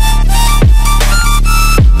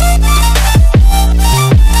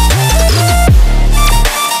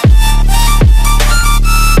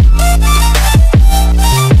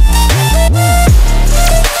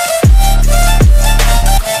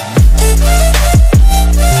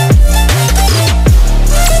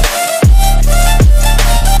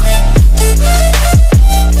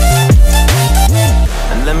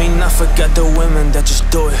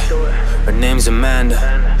 name's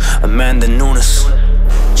Amanda Nunes.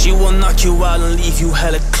 She will knock you out and leave you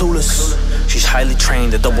hella clueless. She's highly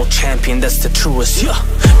trained, a double champion, that's the truest. Yeah,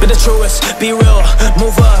 be the truest, be real,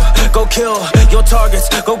 move up, go kill your targets,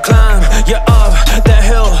 go climb, you're up that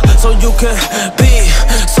hill, so you can be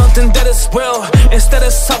something that is real, instead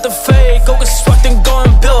of something fake. Go construct and go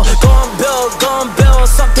and build,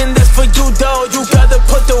 something that's for you though. You gotta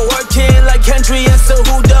put the work in like Henry and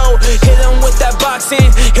Cejudo. Hit them with that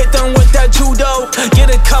boxing, hit them with that judo.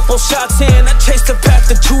 Get a couple shots in, I chase the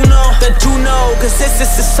path that you know, cause this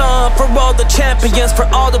is the song for all the champions, for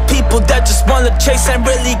all the people that just wanna chase and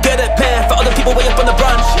really get it, man. For all the people way up on the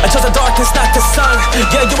run, I chose the darkness, not the sun.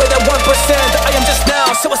 Yeah, you ain't that 1%, I am just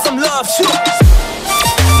now, show us some love, shoot.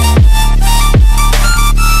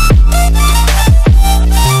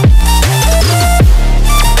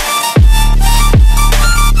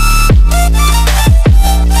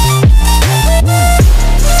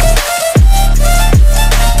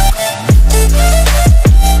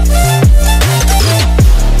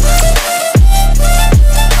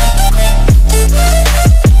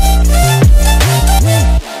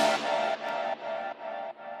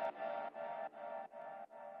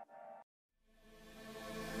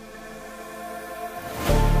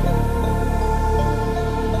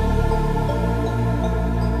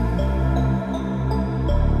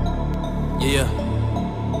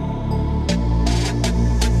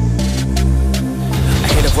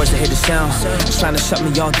 Trying to shut me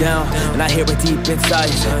all down, and I hear it deep inside,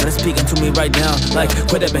 and it's speaking to me right now, like,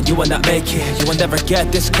 quit it man, you will not make it, you will never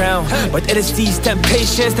get this crown. But it is these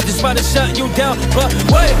temptations that just try to shut you down. But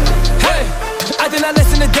wait, hey, I did not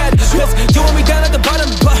listen to that, cause you want me down at the bottom,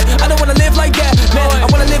 but I don't wanna live like that, man. I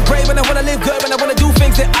wanna live brave and I wanna live good, and I wanna do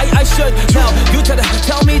things that I should. Now, you try to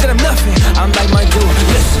tell me that I'm nothing, I'm like my dude,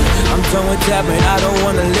 listen, I'm done with that, but I don't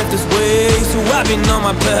wanna live this way. So I've been on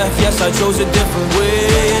my path, yes, I chose a different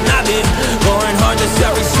way, and I've been going hard this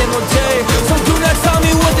every single day. So do not tell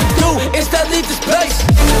me what to do, instead leave this place.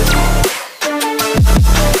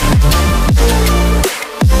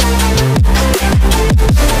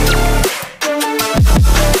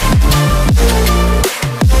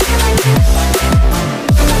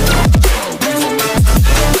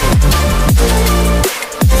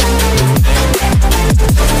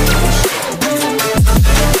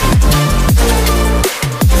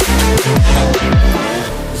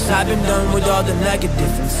 I've been done with all the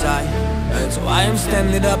negative inside, so I am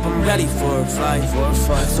standing up, I'm ready for a fight.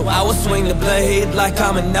 So I will swing the blade like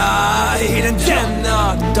I'm a knight, and damn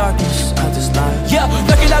not darkness, I just lie. Yeah,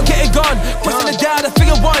 knock it out, get it gone, pushing it down to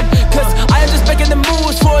figure one, cause I am just making the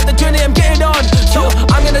moves for the journey I'm getting on. So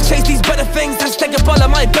I'm gonna chase these better things, just take up all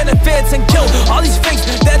of my benefits and kill all these things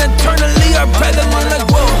that internally are better than like,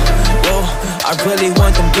 whoa, I really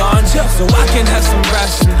want them gone, so I can have some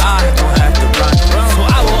rest and I don't have to run. So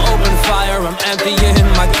I will open fire, I'm emptying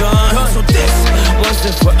my gun. So this, once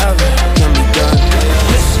and forever, can be done.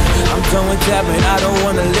 Listen, I'm done with that, but I don't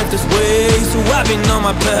wanna live this way. So I've been on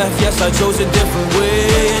my path, yes, I chose a different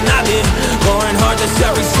way, and I've been going hard this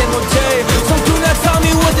every single day. So do not tell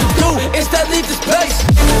me what to do, instead leave this place.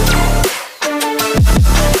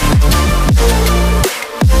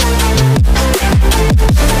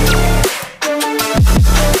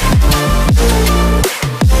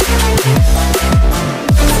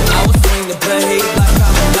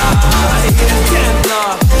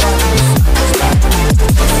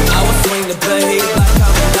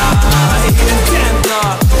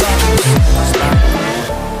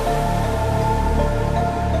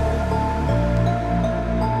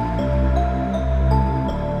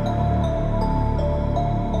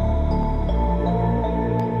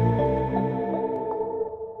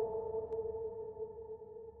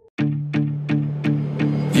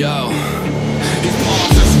 Yo, his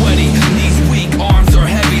palms are sweaty, knees weak, arms are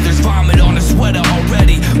heavy. There's vomit on his sweater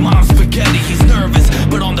already. Mom's spaghetti, he's nervous,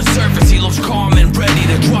 but on the surface he looks calm and ready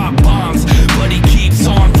to drop bombs. But he keeps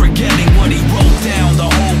on forgetting what he wrote down. The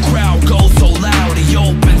whole crowd goes so loud, he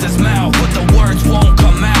opens his mouth, but the words won't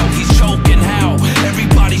come out. He's choking how?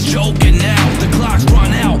 Everybody's joking now. The clock's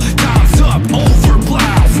run out, time's up, over, blow.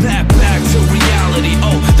 Snap back to reality,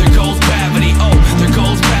 oh, there goes gravity, oh, there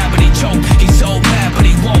goes gravity, choke. He's so mad, but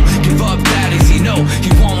he won't give up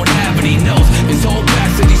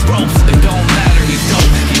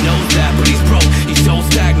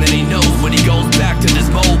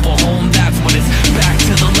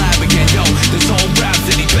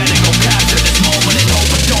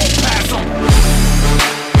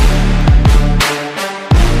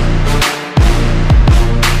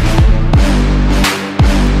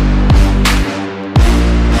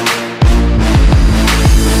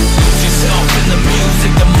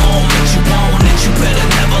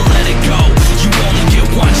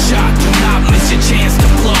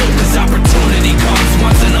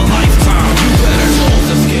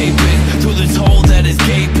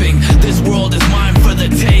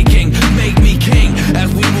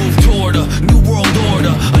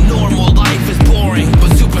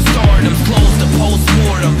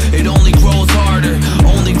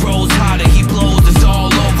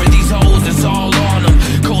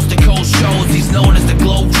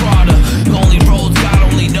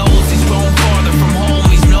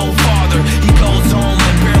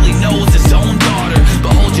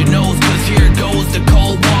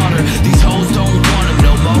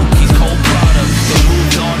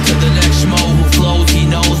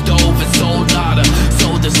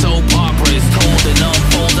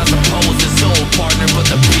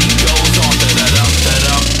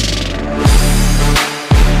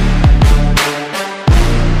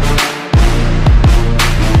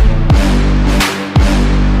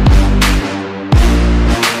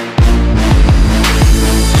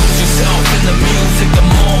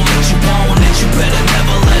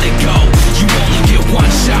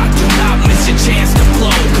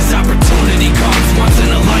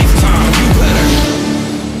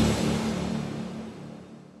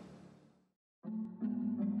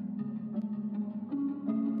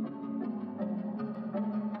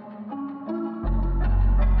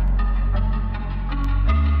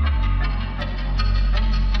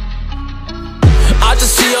to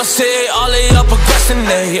see y'all say all they up aggressing,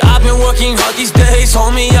 I've been working hard these days,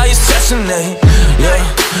 homie, how you session, yeah.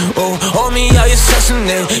 Oh, homie, how you session,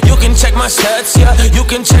 You can check my stats, yeah, you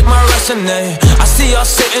can check my resume. I see y'all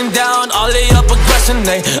sitting down, all they up aggressing,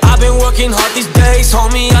 I've been working hard these days,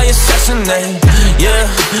 homie, how you session, yeah.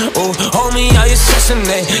 Oh, homie, how you session,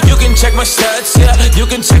 You can check my stats, yeah, you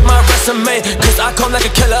can check my resume. Cause I come like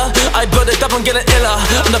a killer, I build it up, I'm getting iller.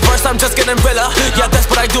 I'm the first, I'm just getting realer. Yeah, that's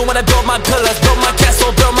what I do when I build my pillars, build my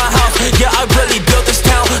castle, build my house. Yeah, I really built this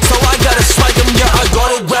town, so I gotta strike them. Yeah, I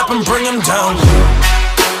gotta rap and bring them down.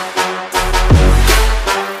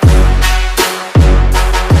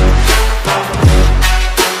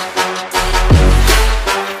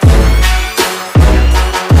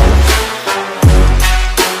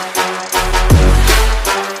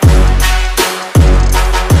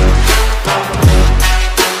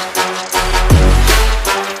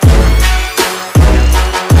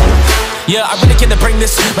 Yeah, I really came to bring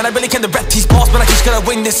this. Man, I really came to rep these balls, man, I just gotta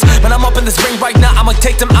wing this. Man, I'm up in this ring right now, I'ma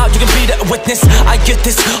take them out, you can be the witness. I get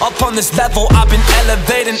this, up on this level, I've been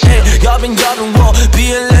elevating, y'all been wrong,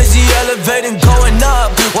 being lazy, elevating, going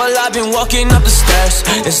up, while I've been walking up the stairs.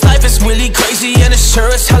 This life is really crazy, and it sure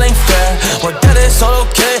as hell ain't fair. But that is all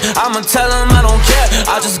okay, I'ma tell them I don't care.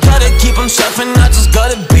 I just gotta keep them surfing, I just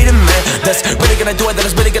gotta be the man that's really gonna do it, that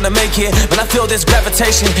is really gonna make it. Man, I feel this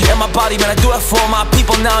gravitation in my body, man, I do it for my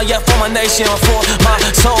people now, yeah, for my nation. For my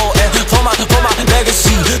soul and for my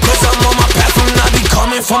legacy. Cause I'm on my path and I be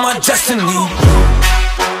coming for my destiny.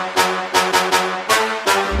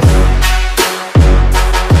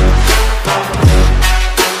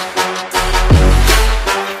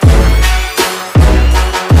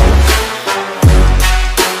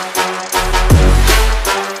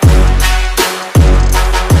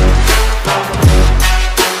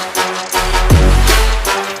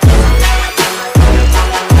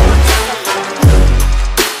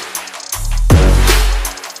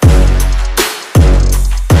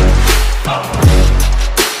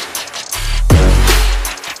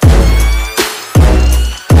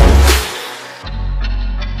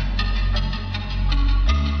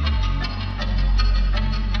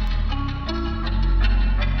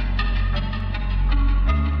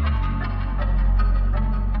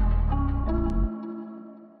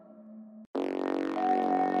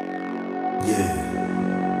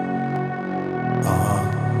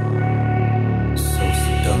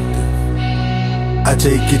 I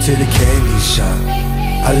take you to the candy shop,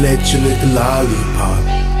 I let you lick the lollipop.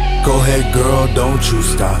 Go ahead girl, don't you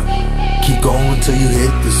stop, keep going till you hit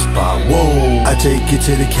the spot. Whoa, I take you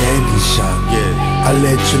to the candy shop, yeah, I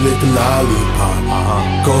let you lick the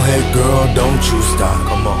lollipop. Go ahead girl, don't you stop,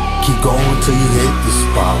 come on, keep going till you hit the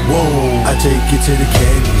spot. Whoa, I take you to the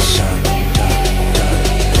candy shop.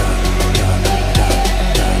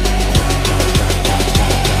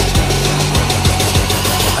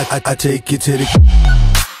 I take you to the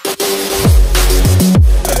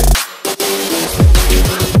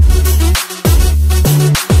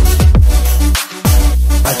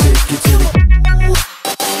I take you to the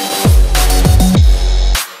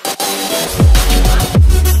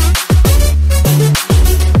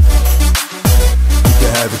You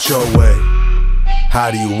can have it your way.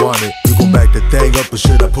 How do you want it? You gon' back the thing up or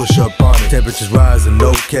should I push up on it? Temperatures rising,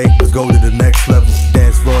 okay, let's go to the next level.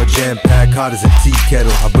 Dance floor jam-packed, hot as a tea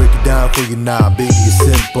kettle. I break it down for you now, baby, it's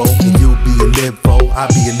simple. And you'll be an info, I'll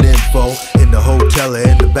be an info. In the hotel or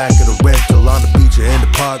in the back of the rental, on the beach or in the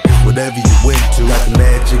park, whatever you went to. Got the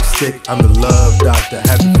magic stick, I'm the love doctor.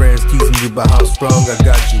 Having friends teasing you about how strong I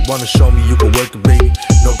got you. Wanna show me you can work it, baby?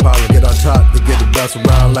 No problem, get on top, to get it bounce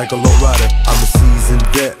around like a low rider. I'm a seasoned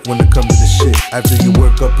vet when it comes to the shit. After you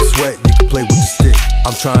work up a sweat, you can play with the stick.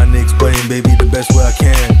 I'm trying to explain, baby, the best way I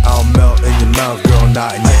can. I'll melt in your mouth, girl,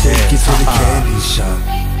 not in your hand. I take you to the candy shop,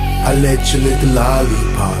 I let you lick the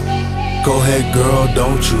lollipop. Go ahead, girl,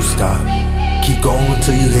 don't you stop, keep going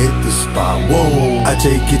till you hit the spot. Whoa, I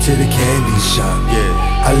take you to the candy shop,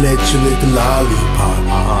 yeah, I let you lick the lollipop.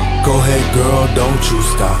 Go ahead, girl, don't you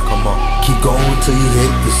stop, come on, keep going till you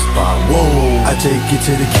hit the spot. Whoa, I take you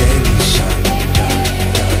to the candy shop.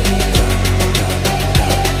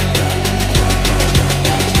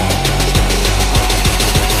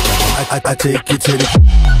 I take you to the